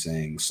unto me,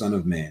 saying, Son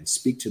of man,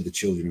 speak to the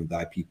children of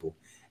thy people,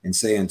 and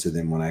say unto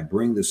them, when I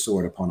bring the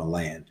sword upon a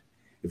land,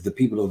 if the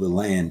people of the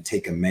land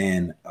take a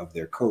man of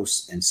their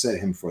coasts and set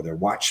him for their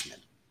watchman,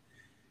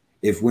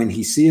 if when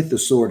he seeth the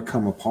sword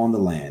come upon the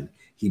land,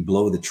 he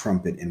blow the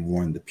trumpet and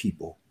warn the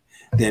people,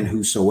 then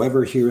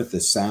whosoever heareth the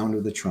sound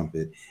of the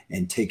trumpet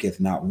and taketh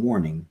not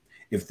warning,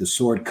 if the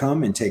sword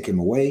come and take him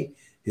away,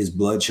 his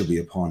blood shall be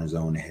upon his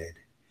own head.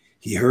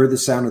 He heard the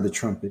sound of the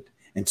trumpet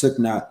and took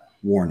not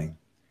warning.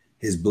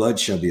 His blood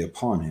shall be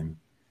upon him,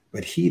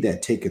 but he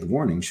that taketh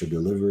warning shall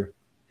deliver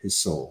his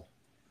soul.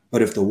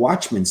 But if the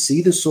watchman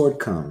see the sword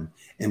come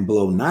and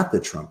blow not the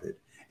trumpet,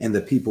 and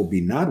the people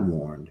be not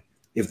warned,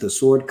 if the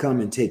sword come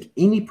and take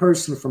any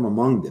person from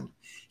among them,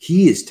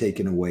 he is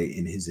taken away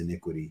in his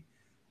iniquity,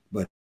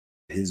 but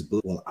his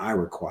blood will I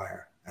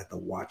require at the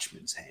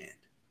watchman's hand.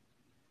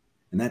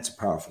 And that's a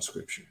powerful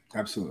scripture.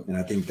 Absolutely.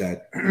 And I think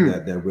that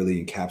that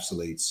really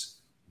encapsulates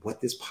what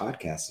this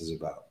podcast is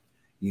about.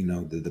 You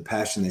know, the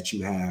passion that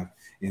you have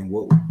and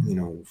what, you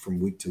know, from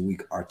week to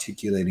week,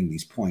 articulating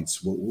these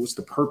points. What's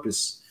the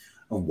purpose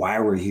of why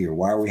we're here?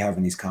 Why are we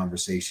having these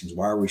conversations?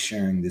 Why are we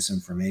sharing this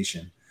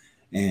information?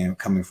 And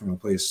coming from a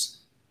place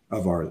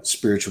of our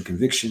spiritual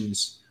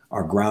convictions,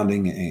 our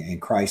grounding in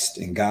Christ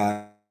and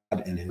God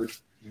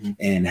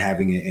and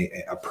having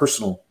a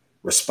personal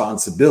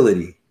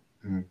responsibility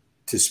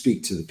to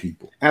speak to the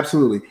people.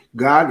 Absolutely.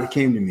 God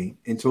came to me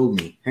and told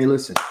me, hey,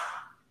 listen,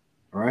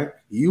 all right,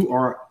 you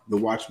are the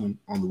watchman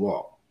on the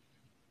wall.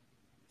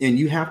 And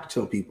you have to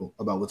tell people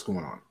about what's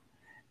going on.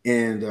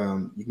 And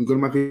you can go to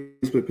my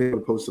Facebook page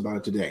and post about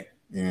it today.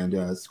 And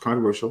it's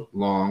controversial,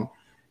 long,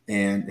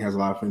 and it has a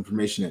lot of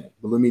information in it.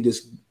 But let me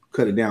just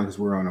cut it down because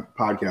we're on a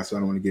podcast, so I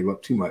don't want to give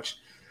up too much.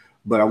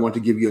 But I want to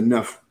give you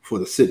enough for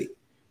the city.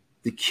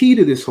 The key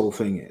to this whole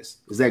thing is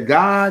that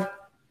God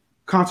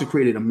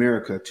consecrated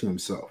America to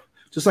himself.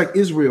 Just like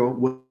Israel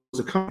was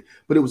a country,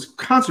 but it was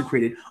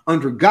consecrated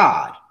under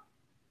God.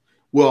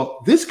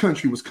 Well, this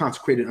country was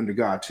consecrated under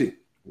God too.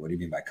 What do you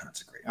mean by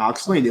consecrated? I'll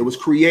explain. It was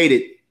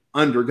created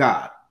under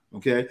God.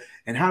 Okay.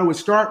 And how do it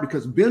start?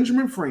 Because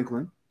Benjamin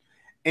Franklin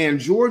and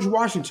George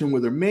Washington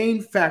were the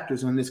main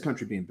factors on this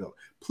country being built.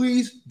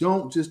 Please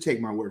don't just take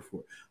my word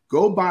for it.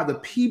 Go buy the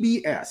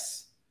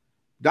PBS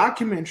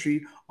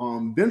documentary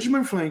on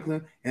Benjamin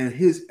Franklin and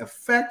his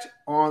effect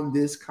on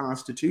this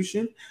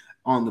Constitution,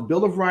 on the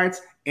Bill of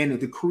Rights, and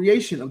the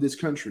creation of this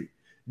country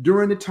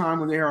during the time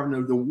when they are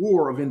in the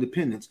War of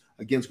Independence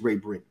against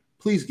Great Britain.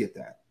 Please get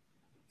that.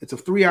 It's a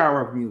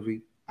 3-hour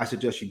movie. I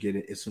suggest you get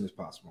it as soon as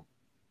possible.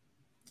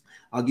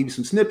 I'll give you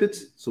some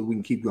snippets so we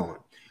can keep going.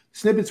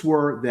 Snippets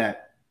were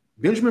that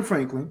Benjamin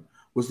Franklin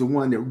was the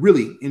one that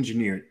really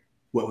engineered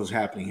what was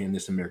happening here in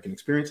this American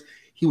experience.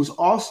 He was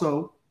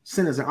also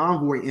sent as an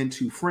envoy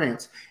into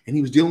France, and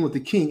he was dealing with the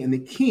king, and the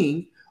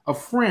king of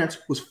France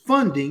was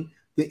funding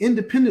the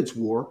independence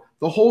war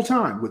the whole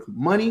time with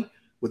money,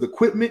 with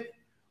equipment,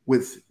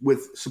 with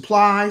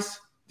supplies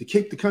to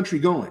keep the country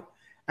going.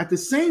 At the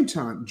same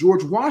time,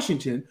 George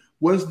Washington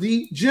was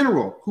the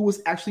general who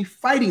was actually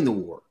fighting the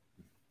war.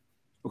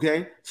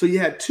 Okay, so you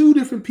had two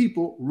different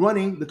people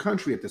running the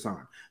country at this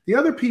time. The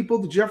other people,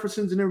 the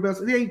Jeffersons and everybody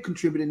else, they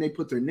contributed and they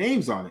put their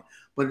names on it.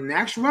 But in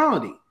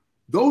actuality,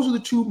 those are the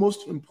two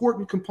most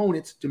important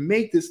components to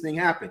make this thing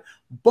happen.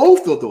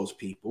 Both of those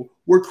people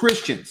were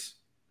Christians,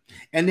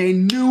 and they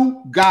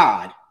knew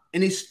God,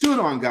 and they stood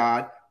on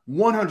God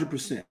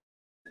 100%.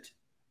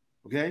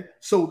 Okay,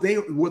 so they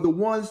were the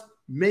ones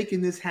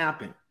making this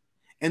happen,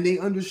 and they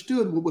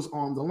understood what was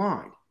on the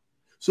line.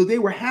 So they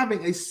were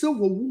having a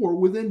civil war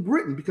within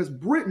Britain because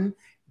Britain,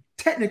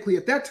 technically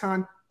at that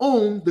time,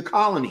 owned the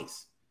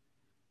colonies.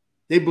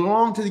 They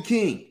belonged to the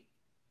king.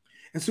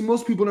 And so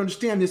most people don't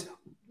understand this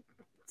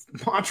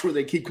mantra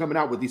they keep coming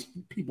out with, these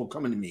people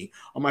coming to me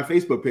on my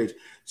Facebook page.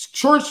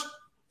 Church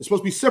is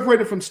supposed to be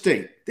separated from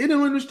state. They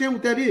don't understand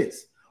what that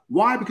is.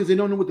 Why? Because they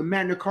don't know what the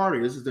Magna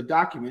Carta is. It's the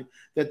document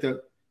that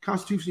the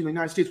Constitution of the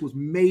United States was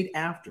made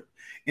after.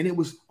 And it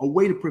was a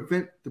way to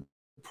prevent the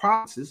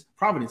provinces,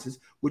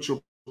 which are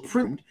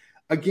printed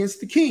against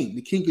the king.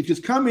 The king could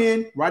just come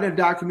in, write a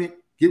document,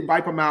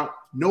 wipe them out,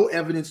 no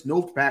evidence,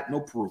 no fact,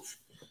 no proof.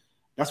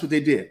 That's what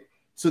they did.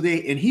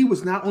 And he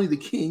was not only the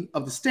king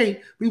of the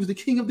state, but he was the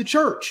king of the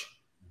church.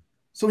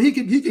 So he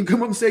can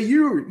come up and say,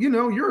 your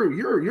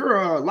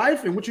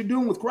life and what you're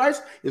doing with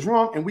Christ is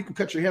wrong, and we can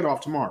cut your head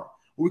off tomorrow.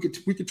 Or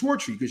we could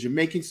torture you because you're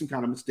making some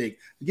kind of mistake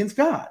against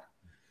God.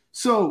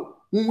 So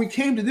when we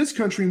came to this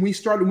country and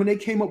when they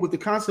came up with the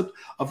concept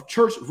of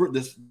church,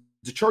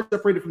 the church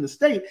separated from the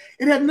state,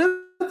 it had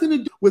nothing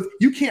to do with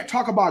you can't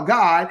talk about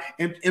God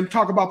and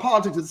talk about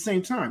politics at the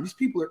same time. These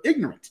people are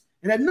ignorant.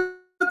 It had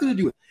nothing to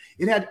do with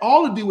it. It had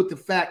all to do with the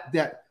fact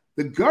that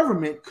the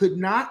government could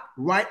not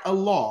write a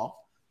law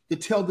to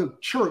tell the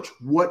church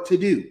what to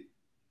do.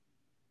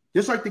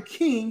 Just like the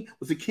king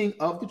was the king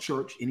of the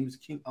church and he was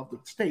the king of the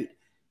state.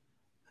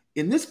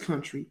 In this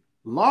country,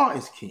 law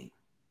is king.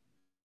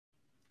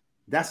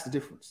 That's the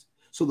difference.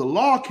 So the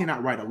law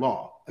cannot write a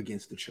law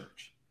against the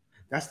church.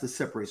 That's the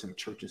separation of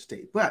church and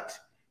state. But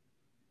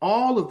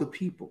all of the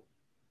people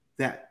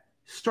that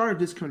started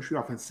this country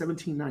off in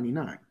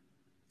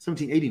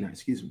 1789,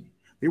 excuse me,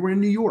 they were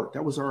in New York.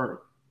 That was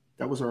our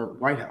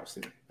White House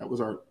there. That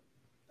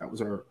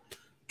was our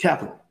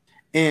capital.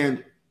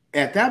 And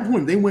at that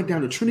point, they went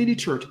down to Trinity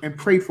Church and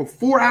prayed for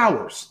 4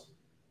 hours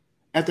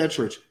at that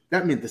church.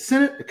 That meant the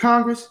Senate, the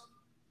Congress,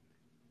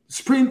 the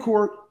Supreme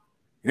Court,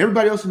 and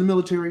everybody else in the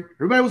military,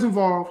 everybody was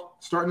involved,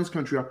 starting this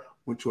country up,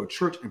 went to a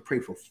church and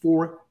prayed for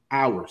 4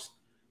 hours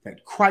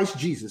that Christ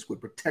Jesus would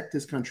protect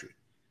this country.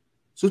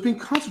 So it's been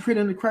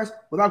concentrated on Christ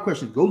without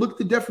question. Go look at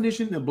the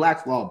definition in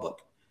Black's Law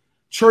Book.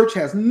 Church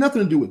has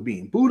nothing to do with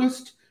being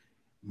Buddhist,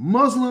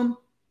 Muslim,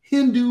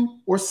 Hindu,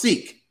 or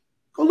Sikh.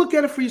 Go look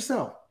at it for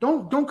yourself.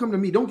 Don't come to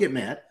me. Don't get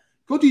mad.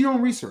 Go do your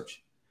own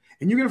research.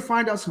 And you're going to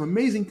find out some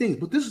amazing things.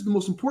 But this is the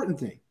most important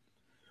thing.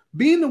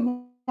 Being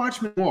the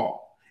watchman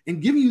wall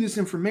and giving you this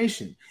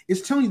information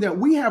is telling you that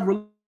we have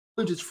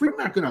religious freedom.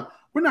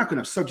 We're not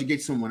going to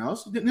subjugate someone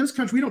else. In this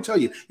country, we don't tell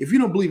you, if you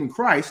don't believe in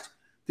Christ,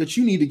 that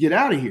you need to get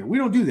out of here. We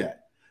don't do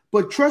that.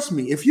 But trust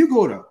me, if you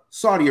go to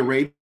Saudi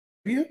Arabia,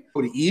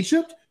 go to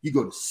Egypt, you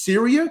go to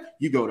Syria,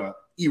 you go to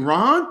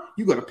Iran,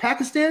 you go to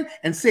Pakistan,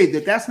 and say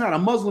that that's not a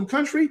Muslim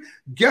country,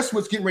 guess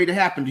what's getting ready to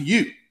happen to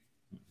you?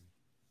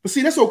 But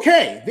see, that's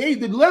okay.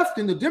 The left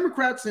and the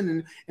Democrats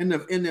and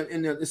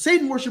the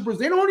Satan worshipers,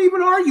 they don't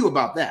even argue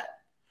about that.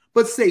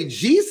 But say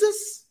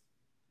Jesus,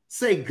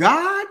 say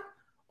God,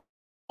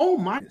 oh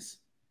my goodness.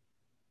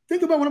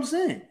 Think about what I'm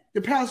saying.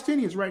 The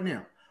Palestinians right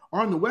now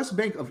are on the West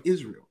Bank of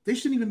Israel. They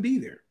shouldn't even be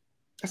there.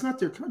 That's not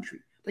their country.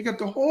 They got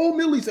the whole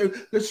Middle East.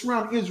 They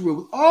surround Israel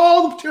with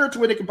all the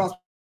territory they can possibly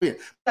have.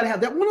 Got to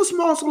have that one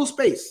small little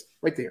space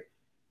right there.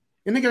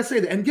 And they got to say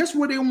that. And guess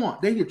what they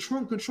want? They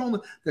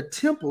control the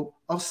temple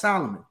of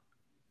Solomon.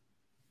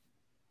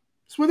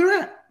 That's where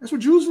they're at. That's where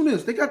Jerusalem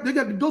is. They got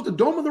built the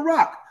Dome of the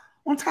Rock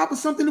on top of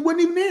something that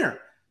wasn't even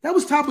there. That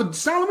was top of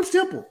Solomon's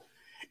temple.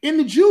 And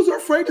the Jews are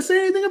afraid to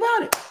say anything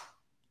about it.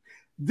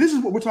 This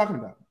is what we're talking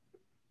about.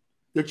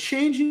 They're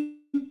changing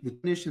the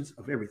definitions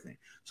of everything.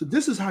 So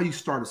this is how you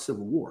start a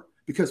civil war,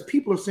 because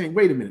people are saying,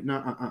 wait a minute,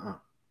 no,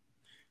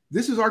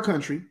 This is our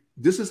country.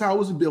 This is how it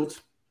was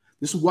built.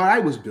 This is why I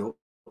was built.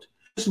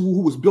 This is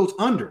who was built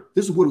under.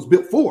 This is what it was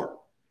built for.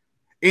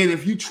 And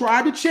if you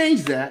try to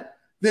change that,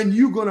 then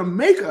you're going to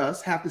make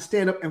us have to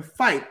stand up and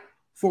fight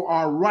for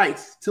our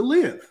rights to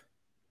live.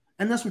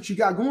 And that's what you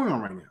got going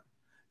on right now.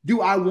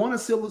 Do I want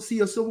to see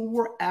a civil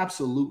war?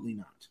 Absolutely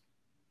not.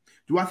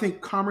 Do I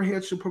think calmer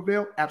heads should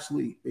prevail?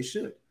 Absolutely, they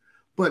should.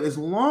 But as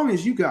long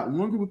as you got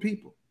one group of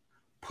people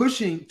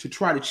pushing to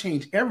try to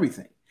change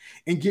everything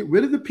and get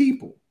rid of the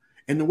people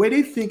and the way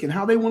they think and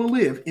how they want to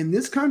live in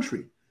this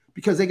country,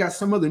 because they got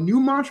some other new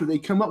mantra they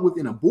come up with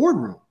in a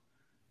boardroom,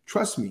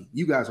 trust me,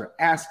 you guys are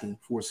asking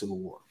for a civil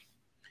war.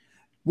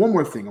 One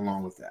more thing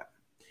along with that.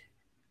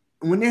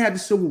 When they had the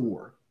Civil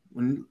War,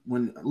 when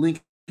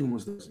Lincoln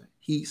was president,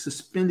 he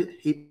suspended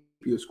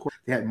habeas corpus.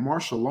 They had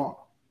martial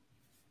law.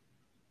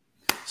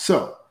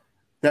 So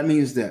that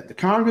means that the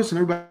Congress and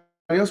everybody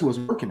else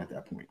wasn't working at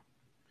that point.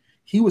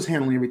 He was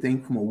handling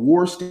everything from a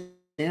war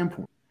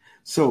standpoint.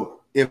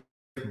 So if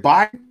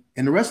Biden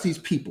and the rest of these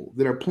people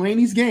that are playing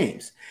these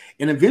games,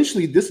 and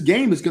eventually this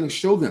game is going to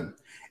show them,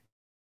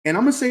 and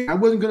I'm going to say, I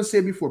wasn't going to say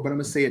it before, but I'm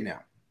going to say it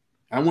now.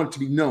 I want it to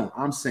be known.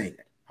 I'm saying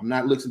it. I'm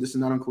not listening. This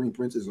is not on Kareem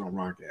Prince. This is on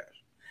Ron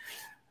Cash.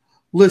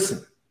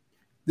 Listen,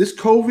 this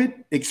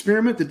COVID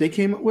experiment that they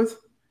came up with,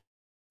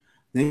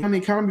 they had the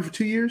economy for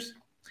 2 years,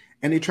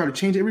 and they tried to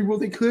change every rule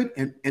they could,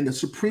 and the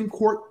Supreme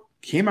Court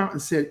came out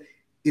and said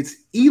it's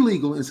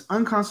illegal and it's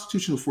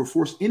unconstitutional for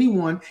force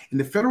anyone in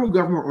the federal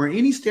government or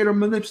any state or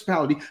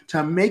municipality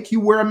to make you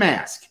wear a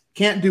mask.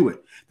 Can't do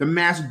it. The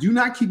masks do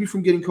not keep you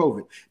from getting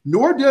COVID,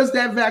 nor does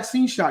that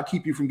vaccine shot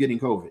keep you from getting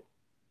COVID.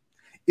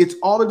 It's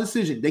all a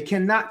decision. They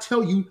cannot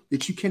tell you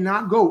that you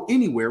cannot go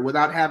anywhere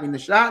without having the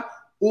shot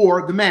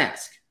or the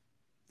mask.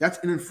 That's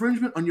an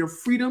infringement on your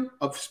freedom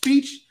of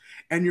speech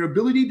and your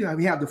ability to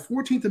have the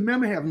 14th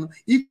Amendment, have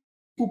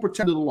equal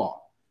protection of the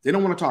law. They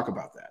don't want to talk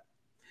about that.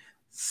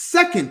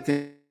 Second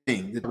thing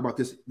they talk about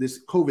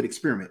this COVID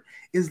experiment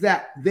is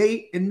that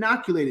they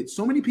inoculated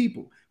so many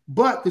people,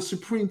 but the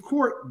Supreme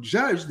Court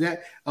judged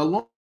that a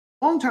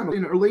long time ago,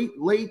 in the early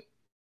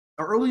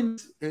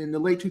in the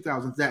late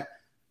 2000s, that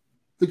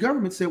the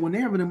government said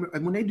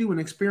when they do an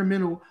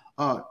experimental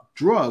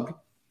drug,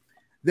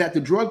 that the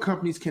drug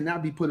companies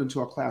cannot be put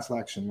into a class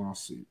action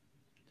lawsuit.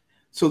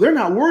 So they're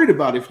not worried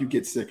about if you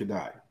get sick or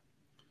die.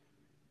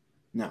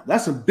 Now,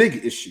 that's a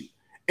big issue.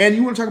 And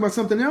you want to talk about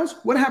something else?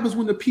 What happens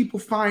when the people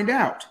find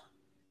out?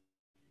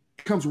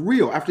 It becomes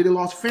real after they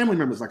lost family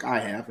members like I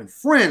have, and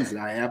friends that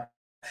I have,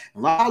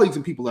 and colleagues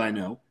and people that I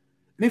know.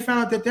 And they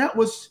found out that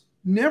was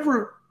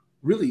never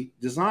really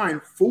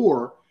designed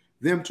for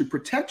them to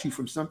protect you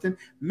from something.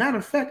 Matter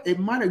of fact, it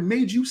might have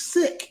made you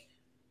sick.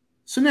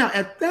 So now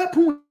at that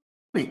point,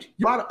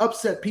 you're about to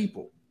upset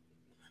people.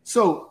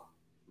 So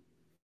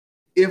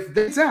if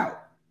that's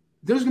out,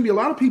 there's going to be a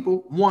lot of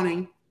people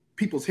wanting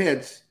people's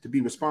heads to be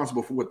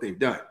responsible for what they've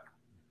done.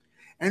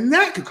 And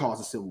that could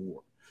cause a civil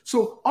war.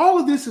 So all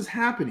of this is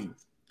happening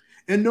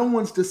and no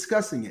one's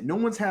discussing it. No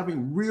one's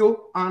having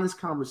real, honest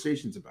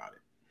conversations about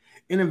it.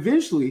 And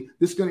eventually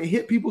this is going to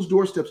hit people's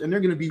doorsteps and they're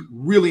going to be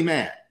really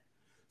mad.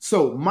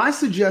 So my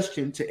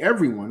suggestion to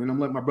everyone, and I'm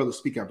letting my brother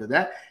speak after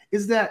that,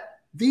 is that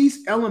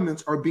these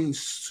elements are being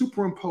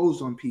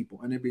superimposed on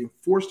people and they're being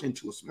forced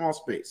into a small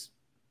space.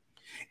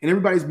 And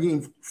everybody's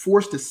being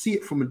forced to see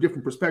it from a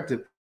different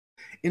perspective.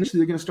 And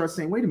they're going to start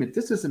saying, wait a minute,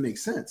 this doesn't make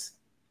sense.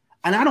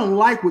 And I don't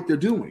like what they're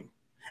doing.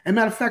 And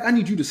matter of fact, I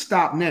need you to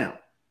stop now.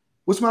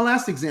 What's my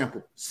last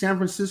example? San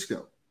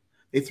Francisco.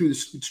 They threw the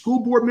school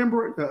board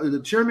member,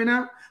 the chairman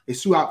out. They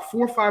threw out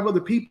 4 or 5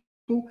 other people.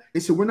 They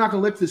said, we're not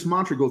going to let this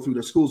mantra go through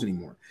their schools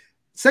anymore.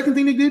 Second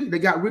thing they did, they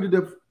got rid of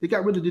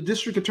the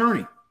district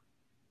attorney.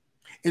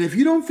 And if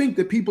you don't think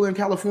that people in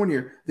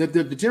California, that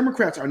the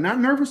Democrats are not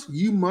nervous,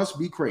 you must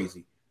be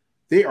crazy.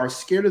 They are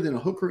scared than a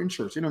hooker in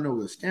church. They don't know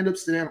whether to stand up,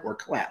 sit down, or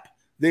clap.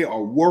 They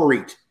are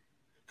worried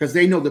because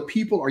they know the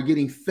people are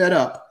getting fed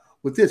up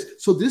with this.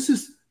 So this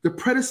is the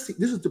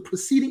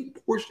preceding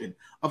portion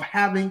of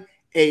having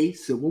a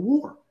civil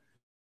war.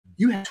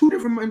 You have 2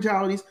 different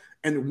mentalities,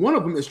 and one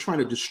of them is trying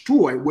to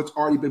destroy what's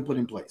already been put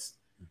in place.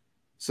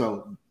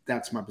 So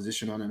that's my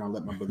position on it, and I'll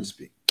let my brother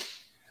speak.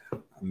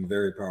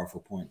 Very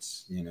powerful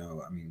points. You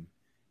know, I mean,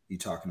 you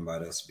talking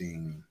about us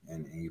being,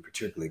 and you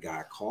particularly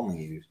God calling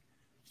you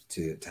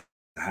to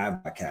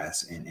have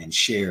podcasts and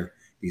share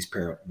these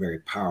very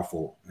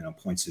powerful,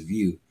 points of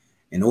view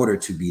in order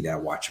to be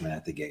that watchman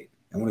at the gate.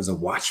 And what does a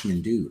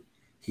watchman do?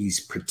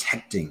 He's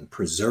protecting,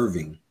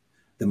 preserving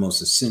the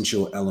most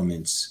essential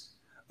elements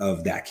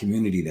of that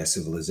community, that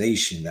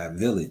civilization, that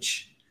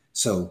village.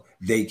 So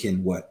they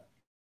can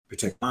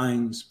protect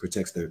minds,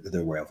 protect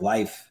their way of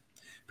life,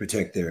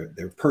 protect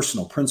their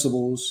personal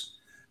principles,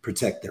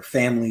 protect their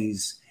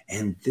families.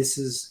 And this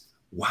is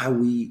why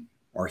we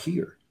are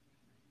here.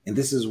 And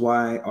this is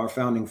why our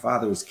founding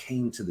fathers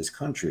came to this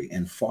country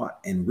and fought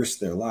and risked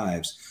their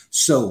lives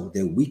so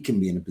that we can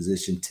be in a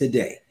position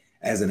today.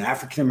 As an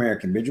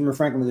African-American, Benjamin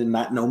Franklin did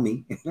not know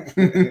me.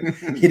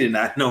 He did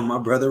not know my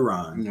brother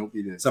Ron. Nope,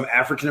 he did. Some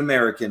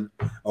African-American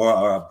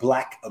or a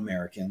Black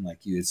American,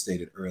 like you had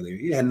stated earlier.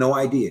 He had no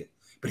idea.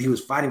 But he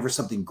was fighting for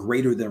something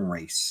greater than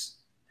race,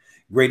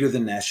 greater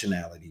than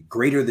nationality,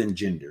 greater than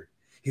gender.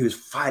 He was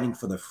fighting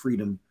for the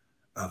freedom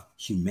of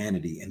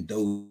humanity and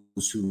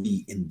those who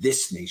be in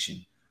this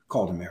nation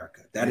called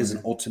America. That is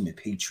an ultimate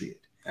patriot.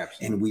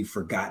 Absolutely. And we've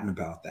forgotten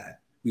about that.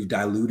 We've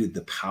diluted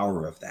the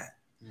power of that.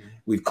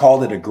 We've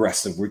called it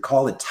aggressive. We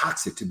call it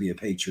toxic to be a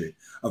patriot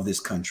of this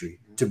country,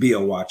 to be a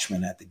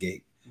watchman at the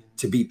gate,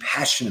 to be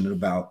passionate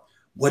about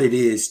what it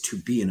is to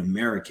be an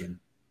American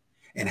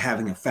and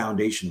having a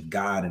foundation of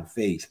God and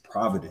faith,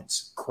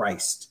 providence,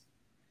 Christ,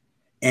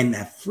 and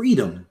that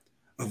freedom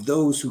of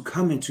those who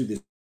come into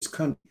this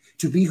country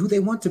to be who they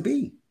want to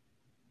be.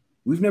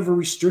 We've never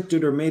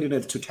restricted or made it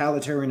a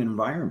totalitarian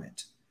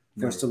environment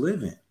for us to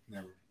live in.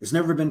 Never. It's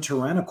never been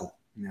tyrannical.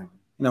 Never.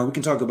 Now, we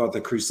can talk about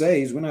the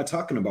Crusades. We're not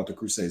talking about the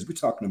Crusades. We're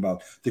talking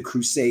about the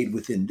crusade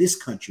within this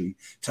country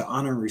to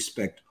honor and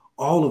respect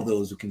all of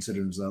those who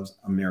consider themselves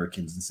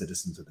Americans and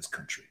citizens of this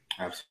country.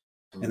 Absolutely.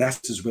 And that's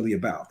what this is really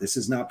about. This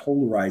is not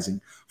polarizing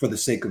for the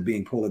sake of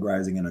being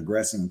polarizing and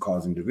aggressive and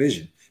causing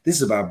division. This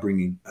is about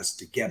bringing us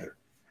together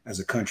as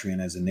a country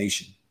and as a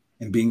nation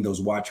and being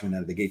those watchmen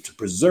at the gate to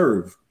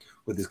preserve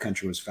what this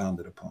country was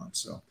founded upon.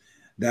 So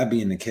that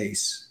being the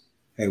case,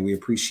 hey, we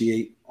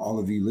appreciate all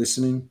of you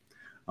listening.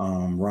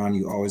 Ron,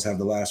 you always have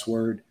the last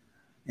word.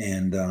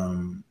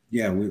 And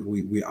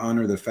we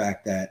honor the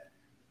fact that,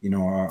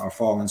 our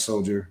fallen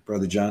soldier,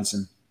 Brother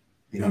Johnson,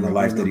 the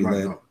life that he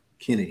led.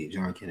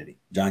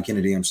 John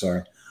Kennedy, I'm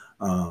sorry.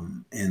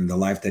 And the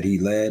life that he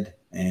led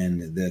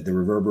and the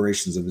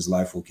reverberations of his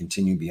life will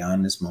continue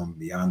beyond this moment,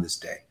 beyond this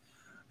day.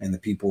 And the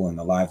people and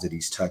the lives that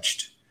he's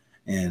touched.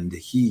 And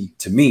he,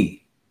 to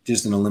me,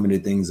 just in the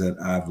limited things that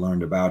I've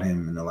learned about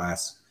him in the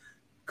last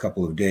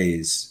couple of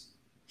days,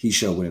 he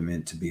showed what it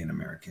meant to be an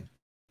American.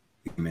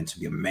 It meant to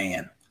be a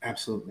man.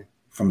 Absolutely.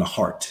 From the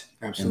heart.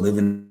 Absolutely. And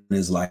living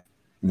his life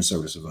in the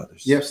service of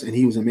others. Yes, and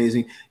he was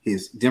amazing.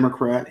 His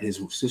Democrat,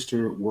 his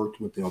sister worked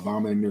with the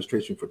Obama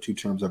administration for 2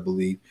 terms, I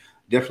believe.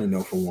 Definitely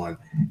know for one.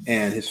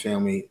 And his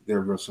family,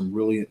 there were some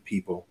brilliant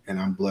people, and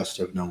I'm blessed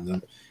to have known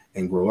them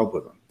and grow up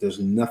with them. There's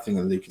nothing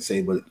that they can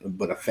say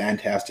but a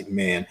fantastic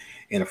man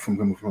and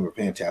from a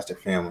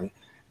fantastic family.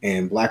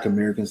 And Black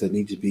Americans that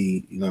need to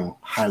be,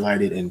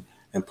 highlighted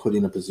and put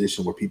in a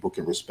position where people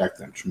can respect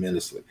them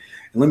tremendously.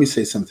 And let me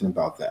say something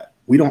about that.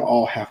 We don't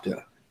all have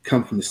to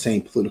come from the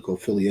same political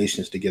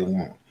affiliations to get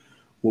along.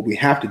 What we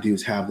have to do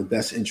is have the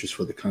best interest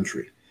for the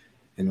country.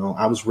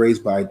 I was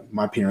raised by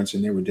my parents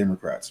and they were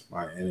Democrats,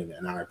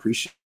 and I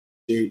appreciate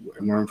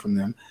and learn from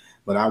them.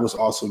 But I was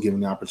also given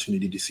the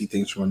opportunity to see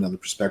things from another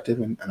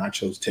perspective, and I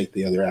chose to take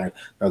the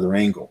other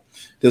angle.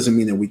 Doesn't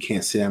mean that we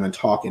can't sit down and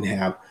talk and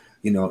have,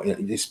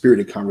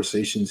 spirited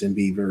conversations and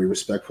be very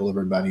respectful of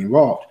everybody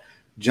involved.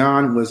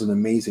 John was an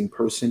amazing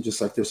person, just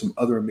like there's some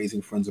other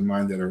amazing friends of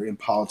mine that are in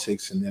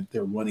politics and that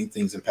they're running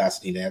things in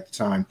Pasadena at the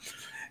time,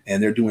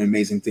 and they're doing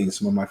amazing things.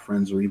 Some of my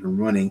friends are even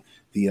running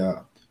the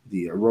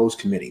Rose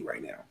Committee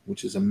right now,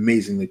 which is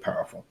amazingly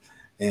powerful.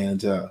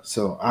 And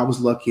so I was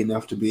lucky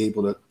enough to be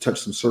able to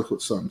touch some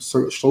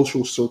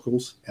social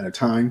circles at a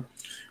time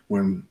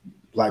when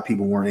Black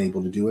people weren't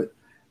able to do it.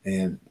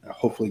 And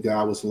hopefully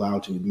God was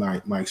allowed to,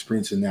 my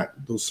experience in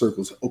those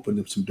circles opened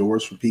up some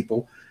doors for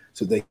people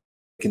so they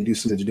can do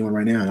something they're doing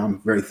right now. And I'm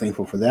very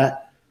thankful for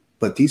that.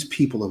 But these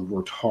people have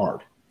worked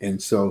hard.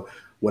 And so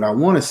what I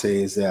want to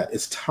say is that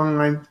it's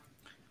time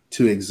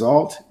to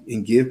exalt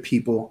and give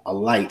people a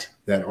light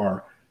that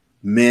are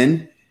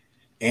men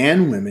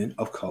and women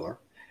of color,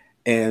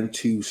 and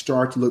to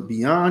start to look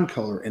beyond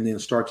color and then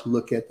start to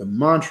look at the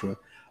mantra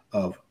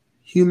of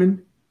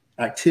human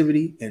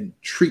activity and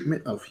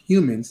treatment of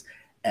humans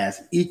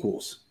as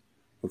equals,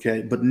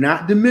 okay? But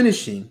not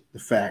diminishing the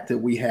fact that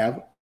we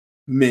have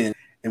men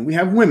and we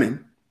have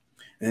women,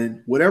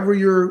 and whatever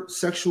your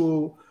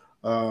sexual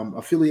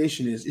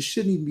affiliation is, it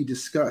shouldn't even be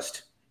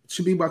discussed. It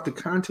should be about the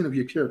content of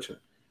your character,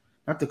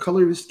 not the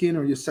color of your skin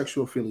or your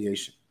sexual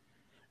affiliation.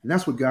 And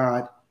that's what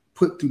God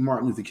put through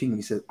Martin Luther King when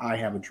he said, I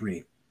have a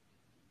dream.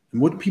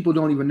 And what people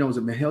don't even know is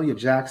that Mahalia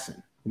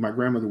Jackson, who my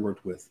grandmother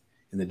worked with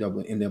in the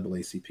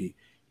NAACP,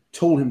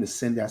 told him to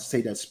say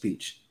that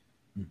speech.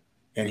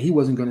 And he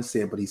wasn't going to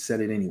say it, but he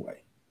said it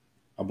anyway.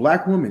 A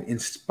Black woman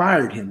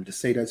inspired him to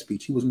say that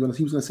speech. He was going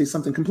to say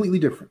something completely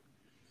different.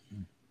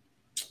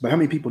 But how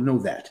many people know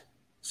that?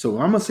 So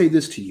I'm going to say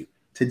this to you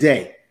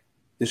today.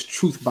 This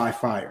truth by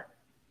fire.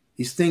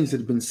 These things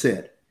that have been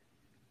said.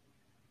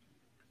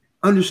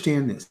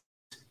 Understand this.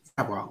 You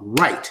have a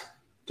right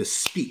to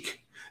speak.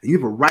 And you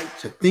have a right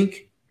to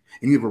think,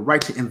 and you have a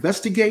right to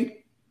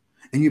investigate,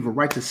 and you have a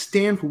right to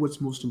stand for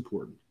what's most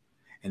important.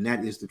 And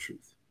that is the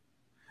truth.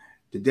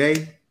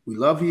 Today, we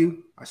love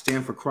you. I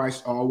stand for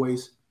Christ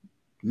always.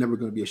 Never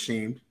going to be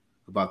ashamed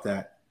about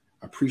that.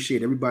 I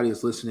appreciate everybody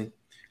that's listening,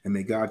 and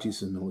may God,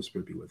 Jesus, and the Holy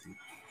Spirit be with you.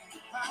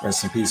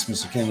 Rest in peace,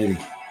 Mr. Kennedy.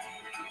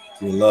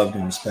 You're loved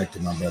and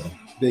respected, my brother.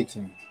 Big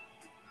time.